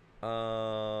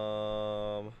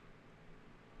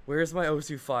 Where's my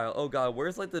OSU file? Oh god,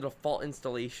 where's like the default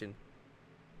installation?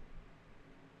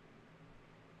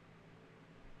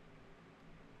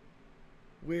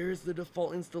 Where's the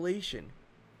default installation?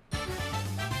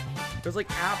 There's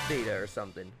like app data or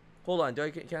something. Hold on,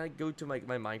 can I go to my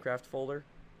Minecraft folder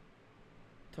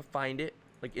to find it?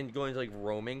 Like go into like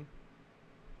roaming.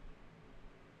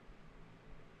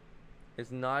 It's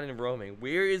not in roaming.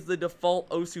 Where is the default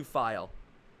OSU file?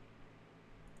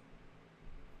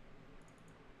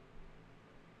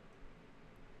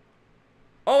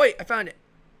 Oh, wait, I found it.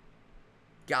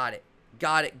 Got it.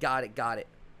 Got it, got it, got it.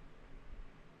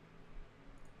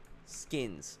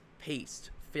 Skins.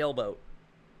 Paste. Failboat.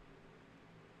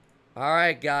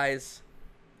 Alright, guys.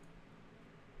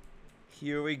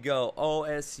 Here we go.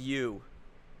 OSU.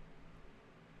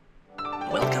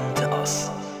 Welcome to us.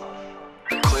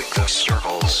 Click the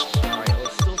circles. Alright, well,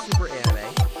 it's still super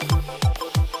anime.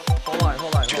 Hold on,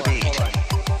 hold on, hold on, hold on.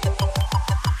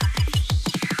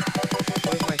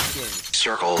 Where's my skin?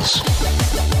 Circles.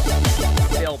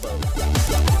 Failboat.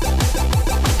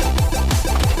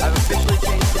 I've officially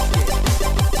changed the skin.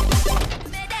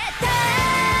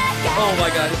 Oh my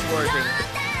god, it's working.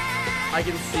 I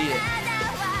can see it.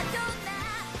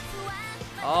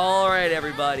 Alright,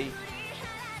 everybody.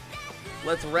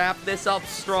 Let's wrap this up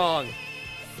strong.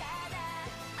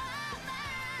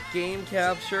 Game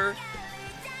capture.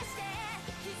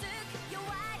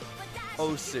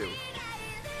 Osu.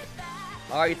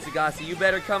 Alright, Sagasi, you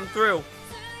better come through.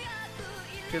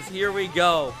 Because here we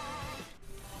go.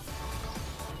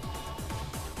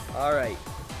 Alright.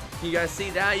 Can you guys see?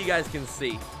 Now you guys can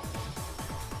see.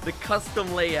 The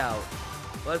custom layout.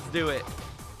 Let's do it.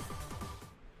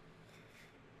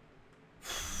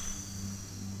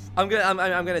 I'm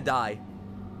gonna die.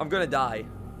 I'm gonna die.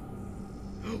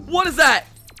 What is that?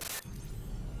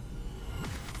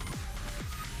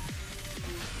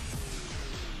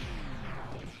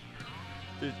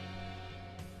 Dude.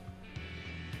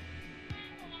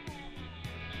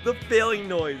 The failing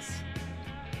noise.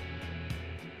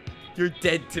 You're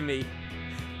dead to me.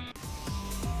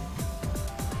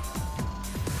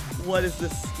 What is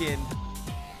this skin?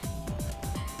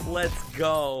 Let's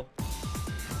go.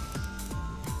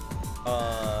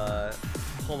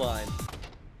 Hold on.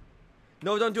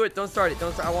 No, don't do it. Don't start it.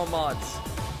 Don't start. I want mods.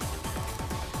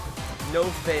 No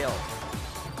fail.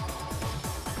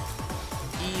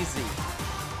 Easy.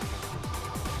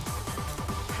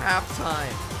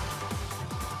 Halftime.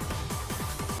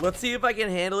 Let's see if I can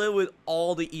handle it with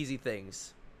all the easy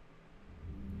things.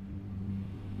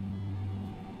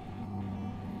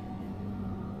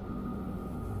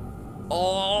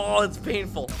 Oh, it's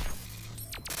painful.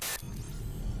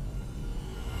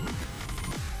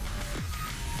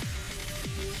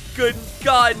 Good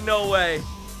God, no way.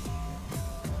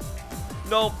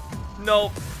 Nope.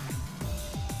 Nope.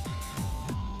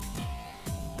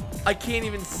 I can't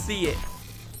even see it.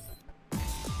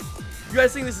 You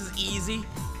guys think this is easy?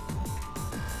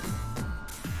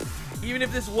 Even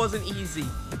if this wasn't easy.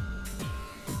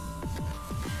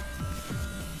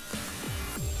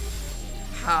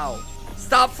 How?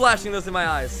 Stop flashing those in my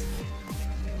eyes.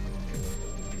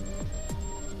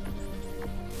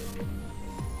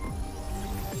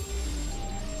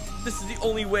 This is the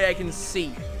only way I can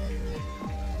see.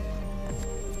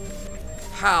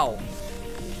 How?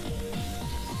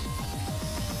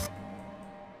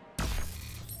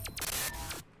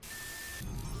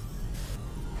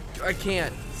 I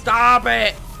can't. Stop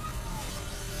it!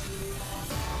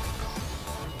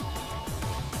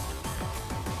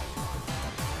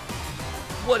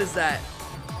 What is that?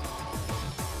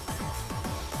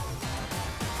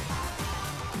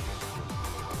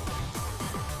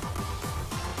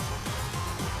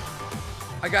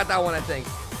 I got that one, I think.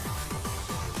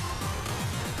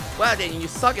 Wow, Daniel, you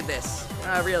suck at this.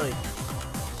 Not really.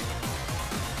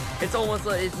 It's almost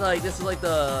like, this is like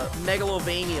the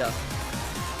Megalovania.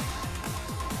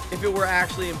 If it were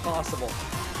actually impossible.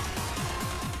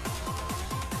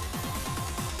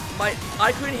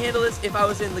 I couldn't handle this if I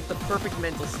was in like the perfect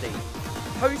mental state.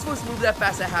 How are you supposed to move that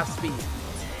fast at half speed?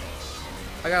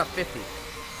 I got a 50.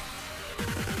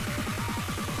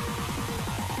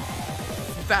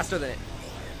 Faster than it.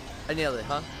 I nailed it,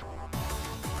 huh?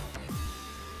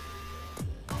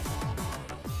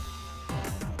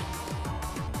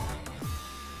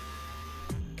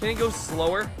 Can it go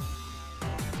slower?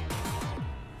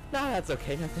 Nah, that's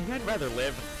okay. I think I'd rather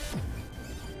live.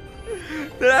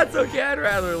 That's okay. I'd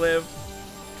rather live.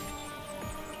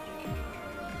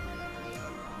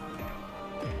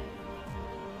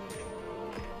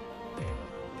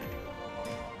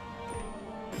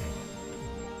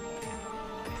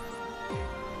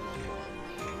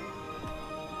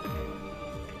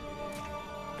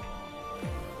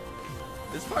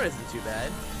 This part isn't too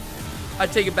bad. I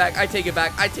take it back. I take it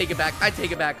back. I take it back. I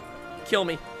take it back. Kill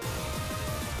me.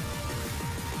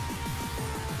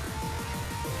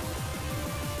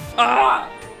 Ah!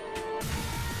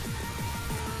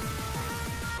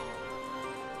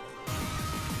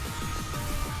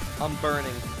 I'm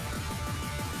burning.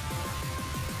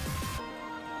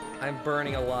 I'm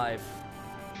burning alive.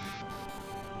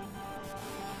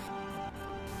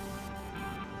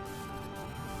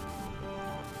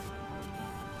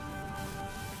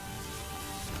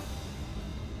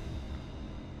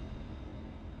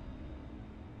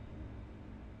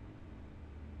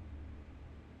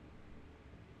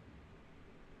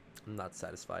 I'm not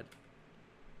satisfied.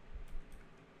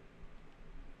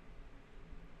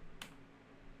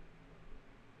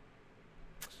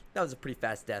 That was a pretty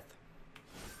fast death.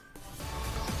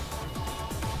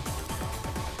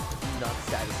 Not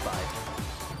satisfied.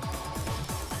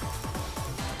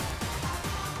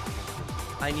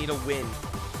 I need a win.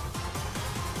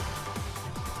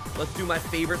 Let's do my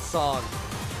favorite song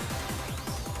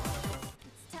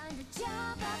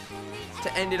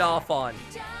to end it off on.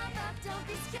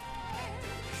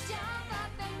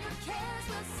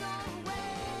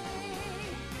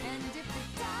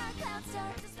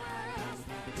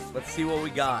 Let's see what we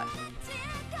got.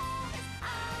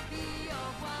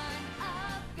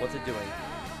 What's it doing?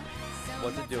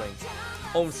 What's it doing?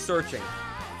 Oh, I'm searching.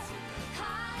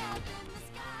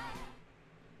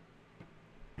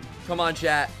 Come on,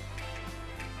 chat.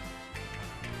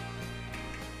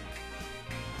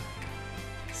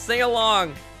 Sing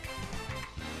along.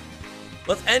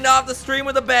 Let's end off the stream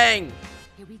with a bang.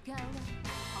 Here we go.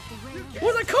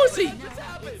 What's that, Kosi?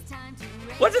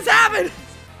 What just happened?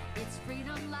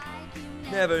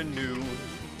 Never knew.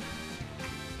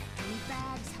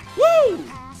 Woo!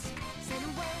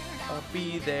 I'll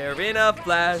be there in a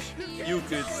flash. You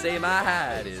could say my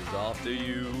hat is off to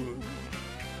you.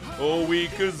 Oh, we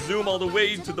could zoom all the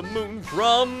way to the moon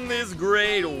from this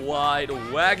great wide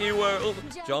wacky world.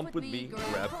 Jump with me,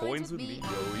 grab coins with me,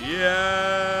 oh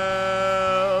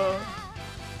yeah.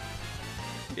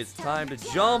 It's time to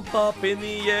jump up in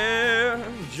the air.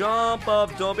 Jump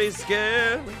up, don't be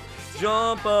scared.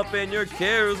 Jump up and your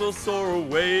cares will soar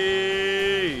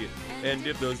away. And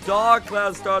if those dark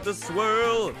clouds start to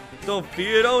swirl, don't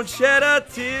fear, don't shed a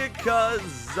tear,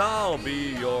 'cause I'll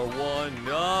be your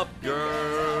one-up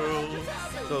girl.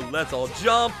 So let's all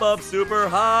jump up super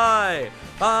high,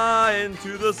 high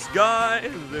into the sky.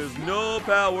 There's no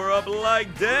power up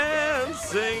like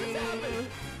dancing.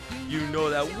 You know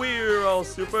that we're all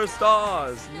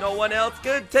superstars. No one else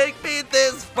could take me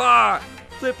this far.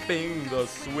 Flipping the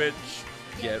switch.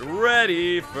 Get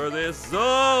ready for this.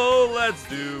 So let's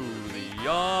do the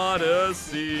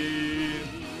Odyssey.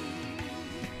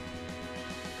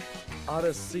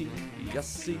 Odyssey, yes,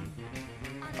 see.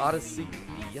 Odyssey,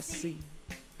 yes, see.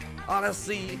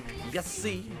 Odyssey, yes,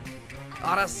 see.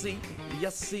 Odyssey,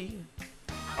 yes, see.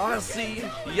 Odyssey,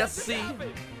 yes, see.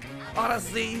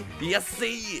 Odyssey, yes,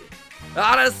 see.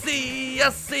 Odyssey,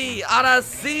 yes, see.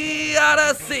 Odyssey,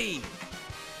 Odyssey.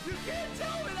 You can't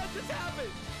tell me that just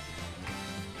happened.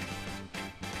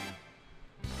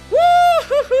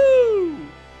 Woo-hoo-hoo!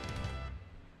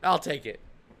 I'll take it.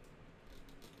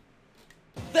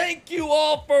 Thank you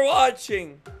all for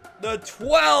watching the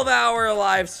 12-hour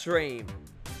live stream.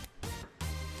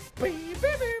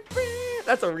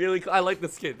 That's a really cool, I like the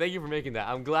skit. Thank you for making that.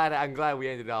 I'm glad we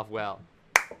ended it off well.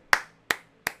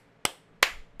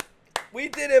 We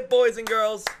did it, boys and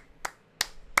girls.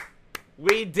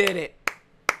 We did it.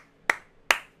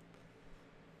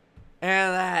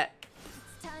 And that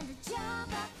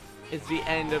is the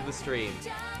end of the stream.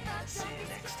 See you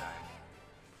next time.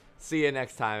 See you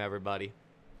next time, everybody.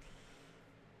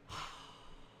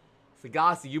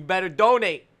 Sagasi, you better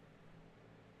donate.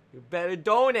 You better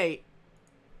donate.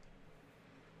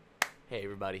 Hey,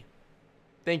 everybody.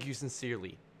 Thank you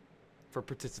sincerely for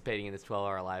participating in this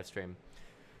 12-hour live stream.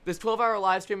 This 12-hour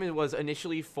live stream was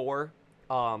initially for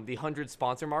the 100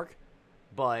 sponsor mark,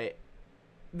 but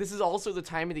this is also the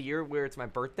time of the year where it's my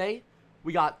birthday.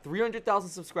 We got 300,000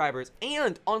 subscribers,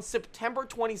 and on September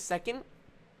 22nd,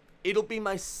 it'll be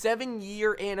my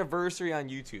 7-year anniversary on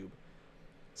YouTube.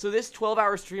 So this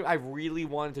 12-hour stream, I really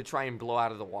wanted to try and blow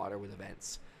out of the water with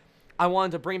events. I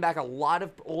wanted to bring back a lot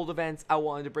of old events. I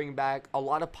wanted to bring back a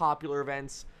lot of popular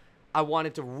events. I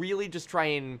wanted to really just try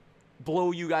and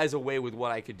blow you guys away with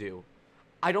what I could do.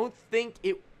 I don't think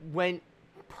it went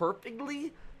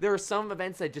perfectly. There are some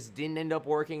events that just didn't end up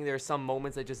working. There are some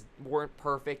moments that just weren't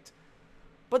perfect.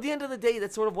 But at the end of the day,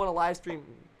 that's sort of what a live stream...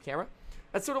 Camera?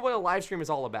 That's sort of what a live stream is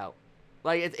all about.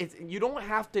 Like, it's you don't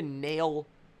have to nail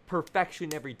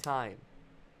perfection every time,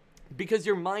 because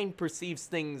your mind perceives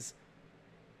things.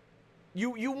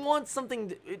 You want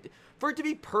something for it to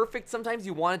be perfect. Sometimes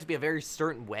you want it to be a very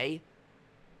certain way,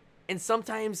 and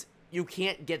sometimes you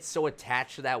can't get so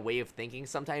attached to that way of thinking.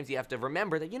 Sometimes you have to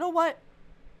remember that, you know what,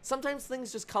 sometimes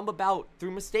things just come about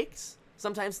through mistakes.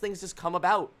 Sometimes things just come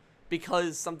about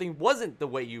because something wasn't the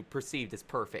way you perceived as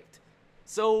perfect.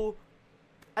 So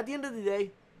at the end of the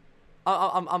day,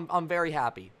 I'm very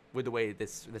happy with the way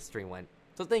this stream went.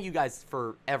 So thank you guys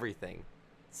for everything.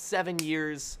 7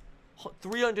 years,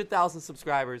 300,000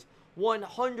 subscribers,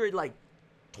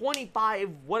 125,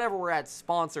 whatever we're at,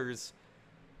 sponsors.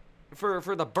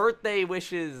 for the birthday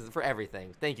wishes, for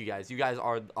everything. Thank you guys. You guys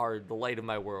are the light of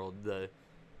my world.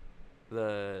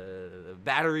 The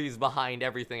batteries behind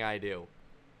everything I do.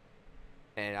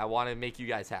 And I want to make you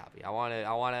guys happy. I want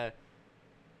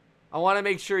to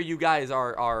make sure you guys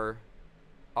are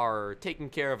taken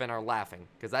care of and are laughing,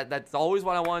 because that's always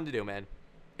what I wanted to do, man.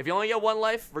 If you only get one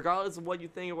life, regardless of what you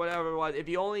think or whatever, if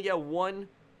you only get one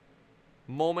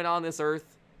moment on this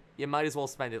earth, you might as well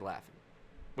spend it laughing.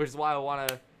 Which is why I want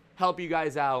to help you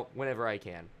guys out whenever I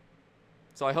can.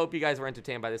 So I hope you guys were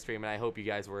entertained by this stream, and I hope you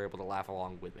guys were able to laugh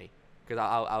along with me, because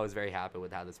I was very happy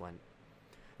with how this went.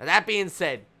 Now, that being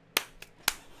said,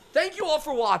 thank you all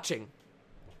for watching.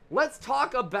 Let's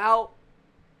talk about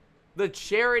the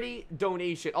charity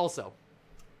donation. Also,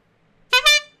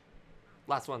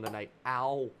 last one of the night.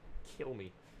 Ow. Kill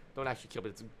me. Don't actually kill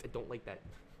me. I don't like that.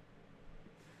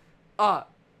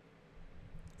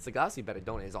 Sagasi better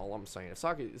donate is all I'm saying. If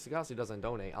Sagasi doesn't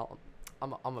donate,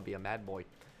 I'm gonna be a mad boy.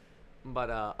 But,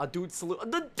 a dude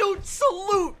salute. The dude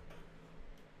salute!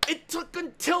 It took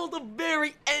until the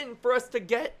very end for us to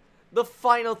get the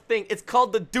final thing. It's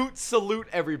called the dude salute,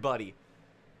 everybody.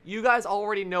 You guys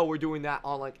already know we're doing that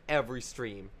on, like, every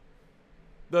stream.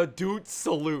 The dude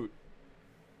salute.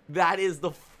 That is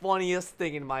the funniest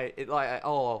thing in my...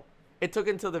 It took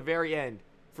until the very end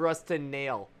for us to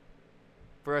nail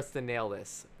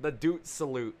this. The dude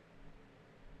salute.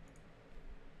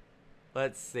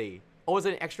 Let's see. Oh, is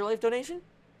it an Extra Life donation?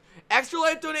 Extra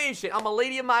Life donation. I'm a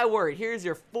lady of my word. Here's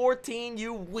your 14,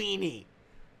 you weenie.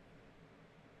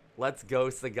 Let's go,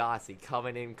 Sagasi.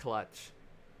 Coming in clutch.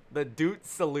 The dude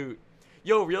salute.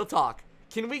 Yo, real talk.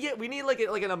 Can we get... We need like an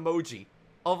emoji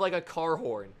of like a car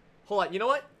horn. Hold on. You know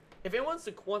what? If anyone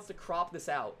wants to crop this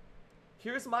out,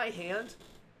 here's my hand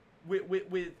with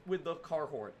the car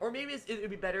horn. Or maybe it'd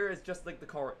be better as just like the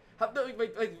car.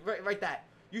 Right that.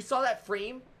 You saw that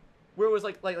frame where it was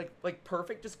like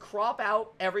perfect. Just crop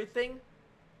out everything,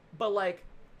 but like,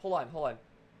 hold on.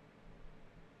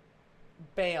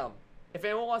 Bam. If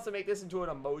anyone wants to make this into an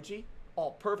emoji,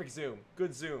 oh, perfect zoom.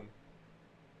 Good zoom.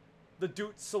 The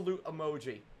dude salute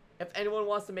emoji. If anyone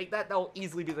wants to make that, that will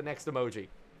easily be the next emoji.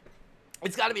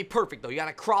 It's got to be perfect though. You got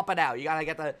to crop it out. You got to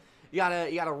get the you got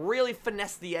to really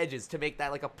finesse the edges to make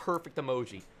that like a perfect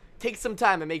emoji. Take some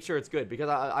time and make sure it's good, because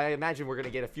I imagine we're going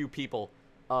to get a few people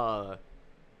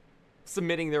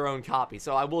submitting their own copy.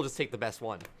 So I will just take the best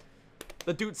one.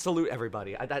 The dude salute,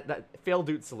 everybody. That failed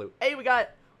dude salute. Hey, we got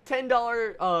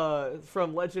 $10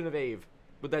 from Legend of Ave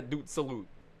with that dude salute.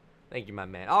 Thank you, my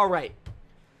man. All right.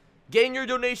 Getting your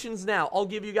donations now. I'll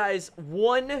give you guys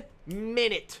 1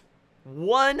 minute.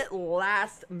 One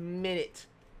last minute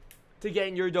to get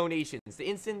in your donations. The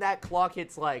instant that clock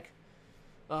hits like,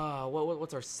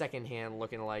 what's our second hand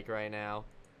looking like right now?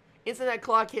 Instant that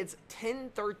clock hits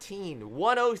 10:13,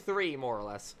 1:03 more or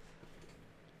less.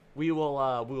 We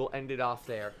will end it off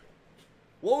there.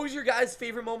 What was your guys'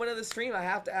 favorite moment of the stream? I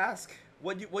have to ask.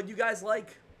 What you guys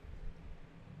like?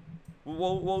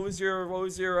 What was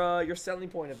your selling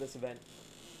point of this event?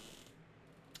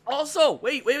 Also,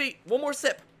 wait, one more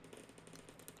sip.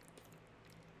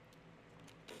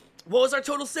 What was our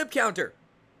total sip counter?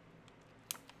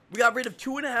 We got rid of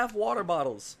 2.5 water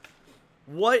bottles.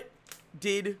 What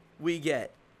did we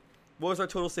get? What was our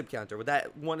total sip counter with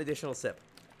that one additional sip?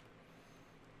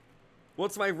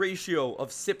 What's my ratio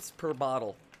of sips per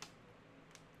bottle?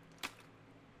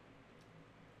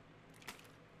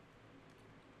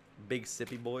 Big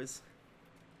sippy boys.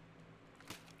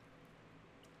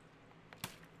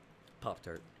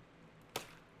 Pop-Tart.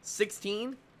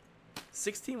 16?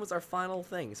 16 was our final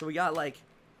thing. So we got like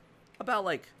about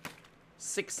like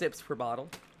 6 sips per bottle.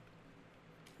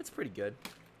 That's pretty good.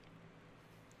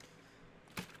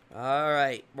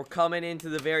 Alright, we're coming into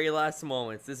the very last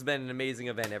moments. This has been an amazing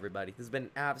event, everybody. This has been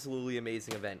an absolutely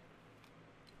amazing event.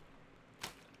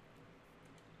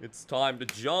 It's time to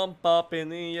jump up in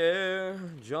the air.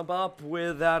 Jump up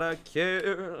without a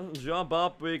care. Jump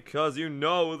up because you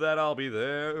know that I'll be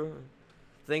there.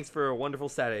 Thanks for a wonderful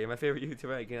Saturday. My favorite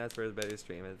YouTuber I can ask for a better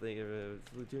stream. I think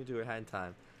it to a hand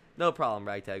time. No problem,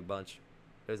 Ragtag Bunch.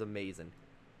 It was amazing.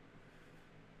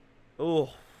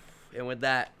 Oh, and with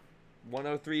that,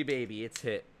 103 baby, it's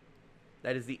hit.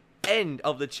 That is the end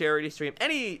of the charity stream.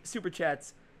 Any super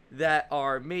chats that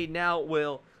are made now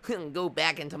will go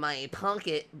back into my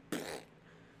pocket.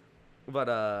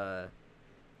 But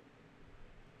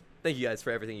thank you guys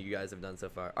for everything you guys have done so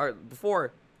far. All right,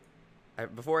 before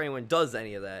anyone does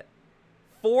any of that,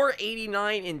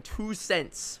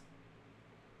 $4.89.02.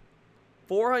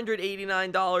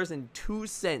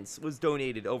 $489.02 was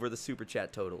donated over the super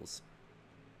chat totals.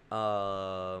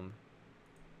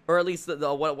 Or Or at least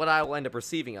what I will end up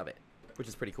receiving of it, which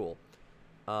is pretty cool.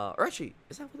 Or actually,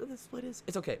 is that what the split is?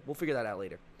 It's okay. We'll figure that out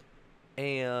later.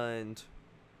 And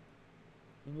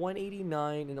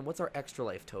 189, and then what's our extra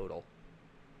life total?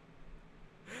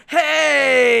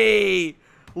 Hey!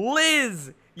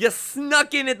 Liz! You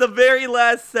snuck in at the very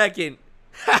last second.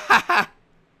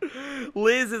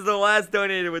 Liz is the last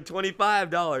donator with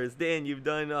 $25. Dan, you've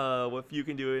done what you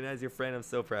can do, and as your friend, I'm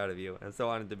so proud of you. I'm so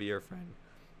honored to be your friend.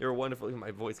 You're a wonderful,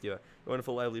 my voice gave out. You're a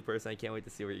wonderful, lively person. I can't wait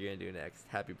to see what you're going to do next.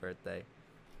 Happy birthday.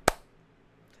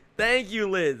 Thank you,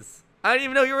 Liz. I didn't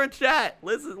even know you were in chat.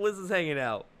 Liz is hanging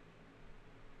out.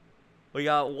 We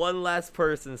got one last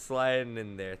person sliding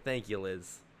in there. Thank you,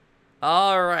 Liz.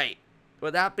 All right.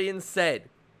 With that being said,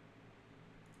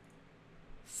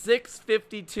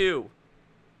 652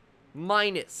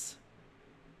 minus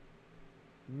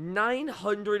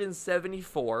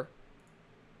 974.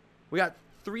 We got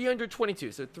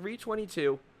 322. So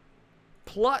 322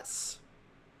 plus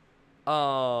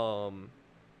here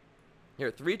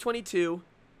 322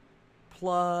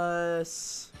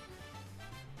 plus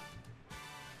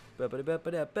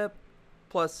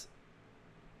plus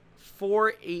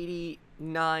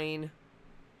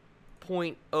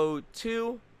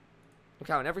 489.02. I'm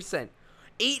counting every cent.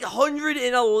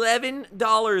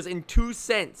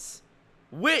 $811.02,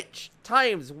 which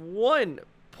times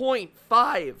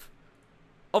 1.5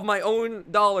 of my own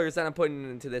dollars that I'm putting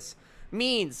into this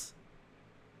means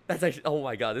that's actually, oh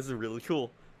my god, this is really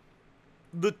cool.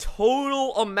 The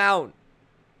total amount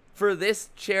for this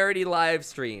charity live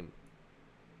stream,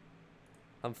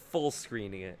 I'm full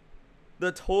screening it.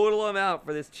 The total amount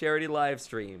for this charity live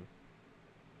stream,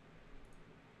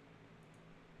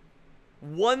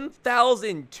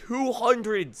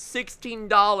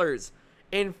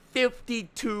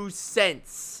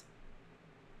 $1,216.52.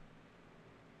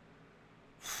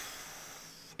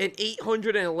 And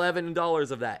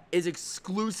 $811 of that is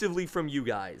exclusively from you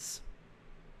guys.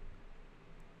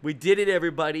 We did it,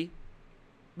 everybody.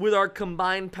 With our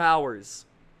combined powers,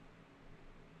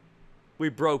 we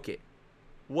broke it.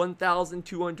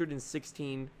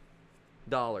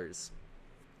 $1,216.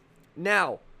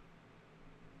 Now,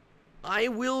 I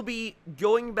will be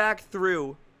going back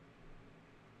through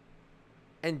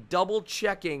and double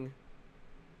checking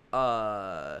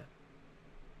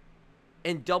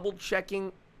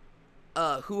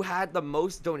who had the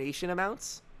most donation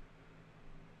amounts.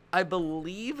 I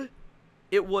believe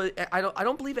it was, I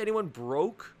don't believe anyone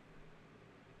broke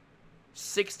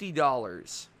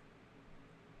 $60.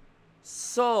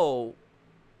 So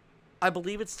I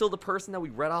believe it's still the person that we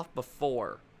read off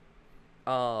before.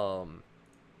 But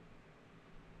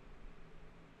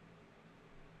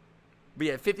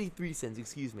yeah, 53 cents,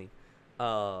 excuse me.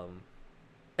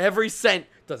 Every cent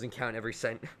doesn't count, every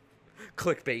cent.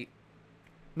 Clickbait.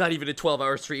 Not even a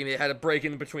 12-hour stream. It had a break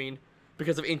in between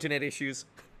because of internet issues.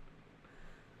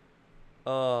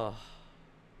 All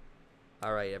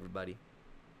right, everybody.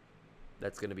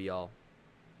 That's going to be all.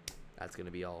 That's going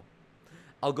to be all.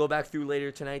 I'll go back through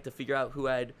later tonight to figure out who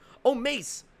had... Oh,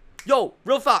 Mace! Yo,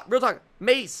 real talk.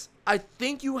 Mace, I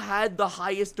think you had the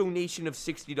highest donation of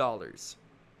 $60.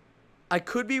 I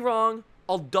could be wrong.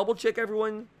 I'll double check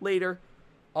everyone later.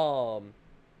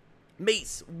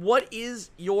 Mace, what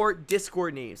is your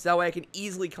Discord name? So that way I can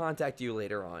easily contact you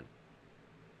later on.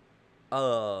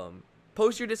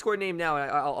 Post your Discord name now,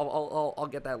 and I'll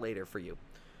get that later for you.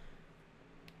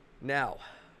 Now,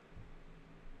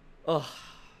 this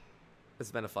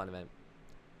has been a fun event.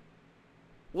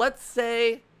 Let's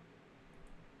say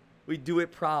we do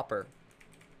it proper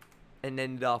and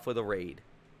end it off with a raid.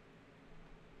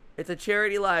 It's a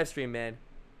charity live stream, man.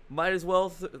 Might as well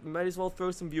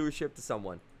throw some viewership to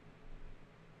someone.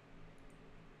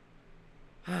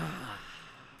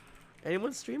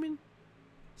 Anyone streaming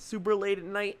super late at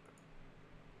night?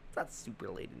 It's not super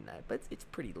late at night, but it's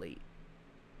pretty late.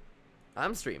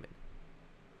 I'm streaming.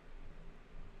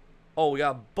 Oh, we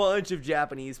got a bunch of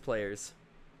Japanese players.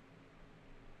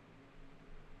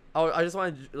 Oh, I just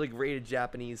want to like rate a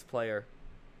Japanese player.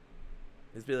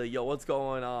 Just be like, yo, what's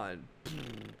going on?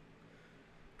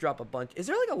 Drop a bunch. Is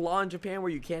there like a law in Japan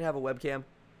where you can't have a webcam?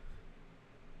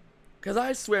 Because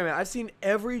I swear, man, I've seen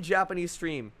every Japanese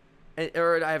stream.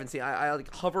 Or I haven't seen. I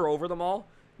like hover over them all.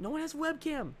 No one has a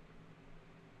webcam.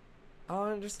 I don't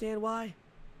understand why.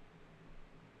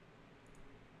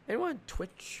 Anyone on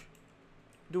Twitch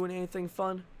doing anything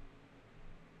fun?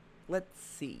 Let's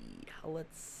see.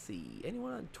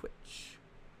 Anyone on Twitch?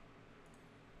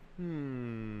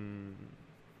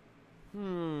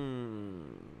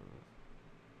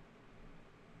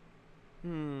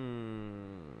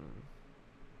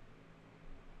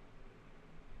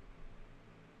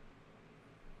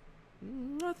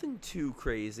 Nothing too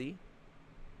crazy.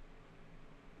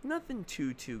 Nothing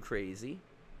too crazy.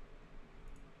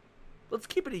 Let's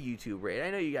keep it a YouTube raid.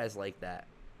 I know you guys like that.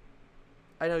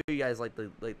 I know you guys like the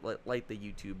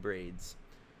YouTube raids.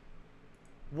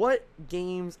 What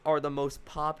games are the most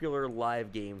popular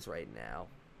live games right now?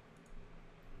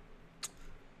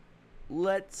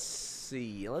 Let's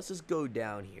see. Let's just go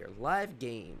down here. Live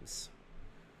games.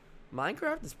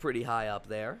 Minecraft is pretty high up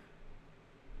there.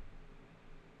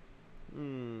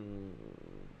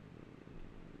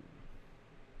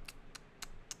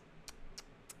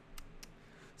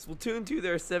 Splatoon 2,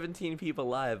 there are 17 people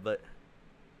live, but...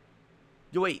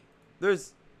 Yo, wait.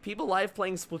 There's people live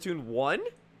playing Splatoon 1?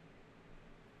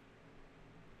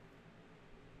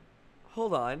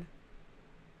 Hold on.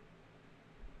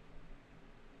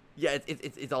 Yeah,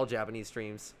 it's all Japanese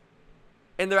streams.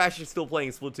 And they're actually still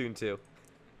playing Splatoon 2.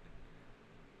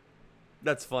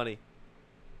 That's funny.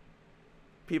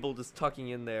 People just tucking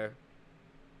in there.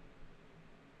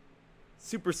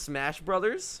 Super Smash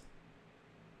Brothers?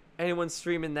 Anyone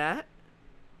streaming that?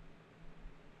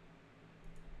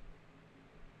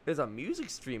 There's a music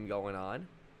stream going on.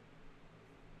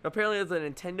 Apparently there's a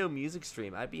Nintendo music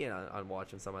stream. I'd be in on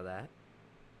watching some of that.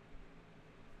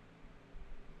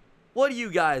 What do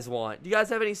you guys want? Do you guys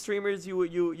have any streamers you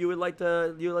would like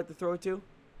to throw it to?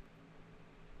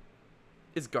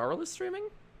 Is Garless streaming?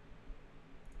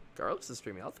 Garless is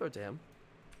streaming. I'll throw it to him.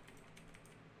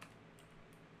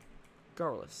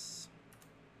 Garless.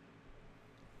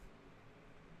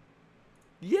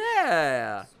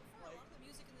 Yeah.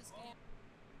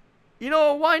 You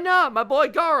know, why not? My boy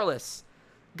Garless.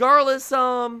 Garless,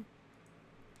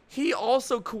 he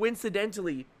also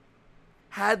coincidentally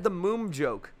had the Moom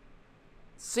joke.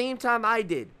 Same time I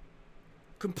did.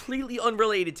 Completely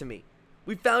unrelated to me.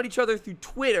 We found each other through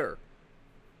Twitter.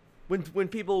 When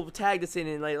people tagged us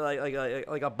in like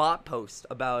a bot post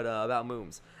about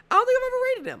Mooms. I don't think I've ever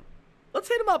rated him. Let's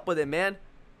hit him up with him, man.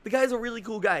 The guy's a really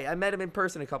cool guy. I met him in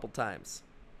person a couple times.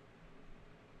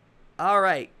 All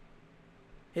right.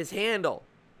 His handle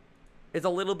is a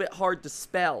little bit hard to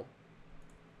spell,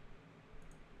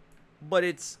 but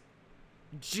it's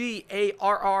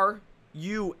Garrulous.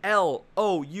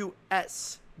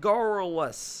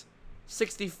 Garrulous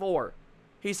 64.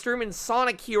 He's streaming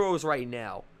Sonic Heroes right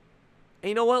now. And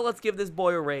you know what? Let's give this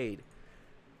boy a raid.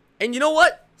 And you know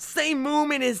what? Say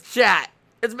Moom in his chat.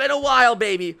 It's been a while,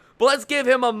 baby. But let's give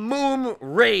him a Moom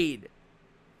raid.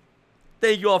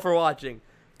 Thank you all for watching.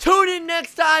 Tune in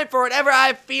next time for whatever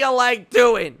I feel like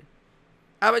doing.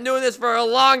 I've been doing this for a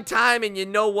long time, and you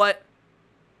know what?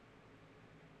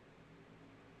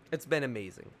 It's been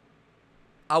amazing.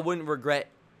 I wouldn't regret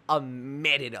a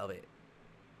minute of it.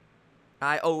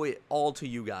 I owe it all to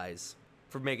you guys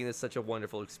for making this such a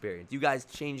wonderful experience. You guys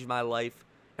changed my life,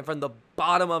 and from the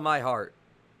bottom of my heart,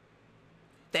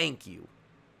 thank you.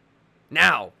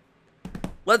 Now,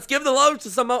 let's give the love to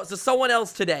someone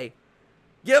else today.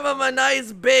 Give him a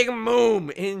nice big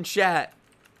Moom in chat.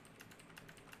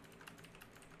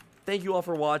 Thank you all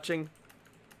for watching,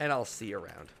 and I'll see you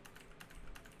around.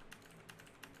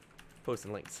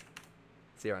 Posting links.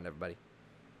 See you around, everybody.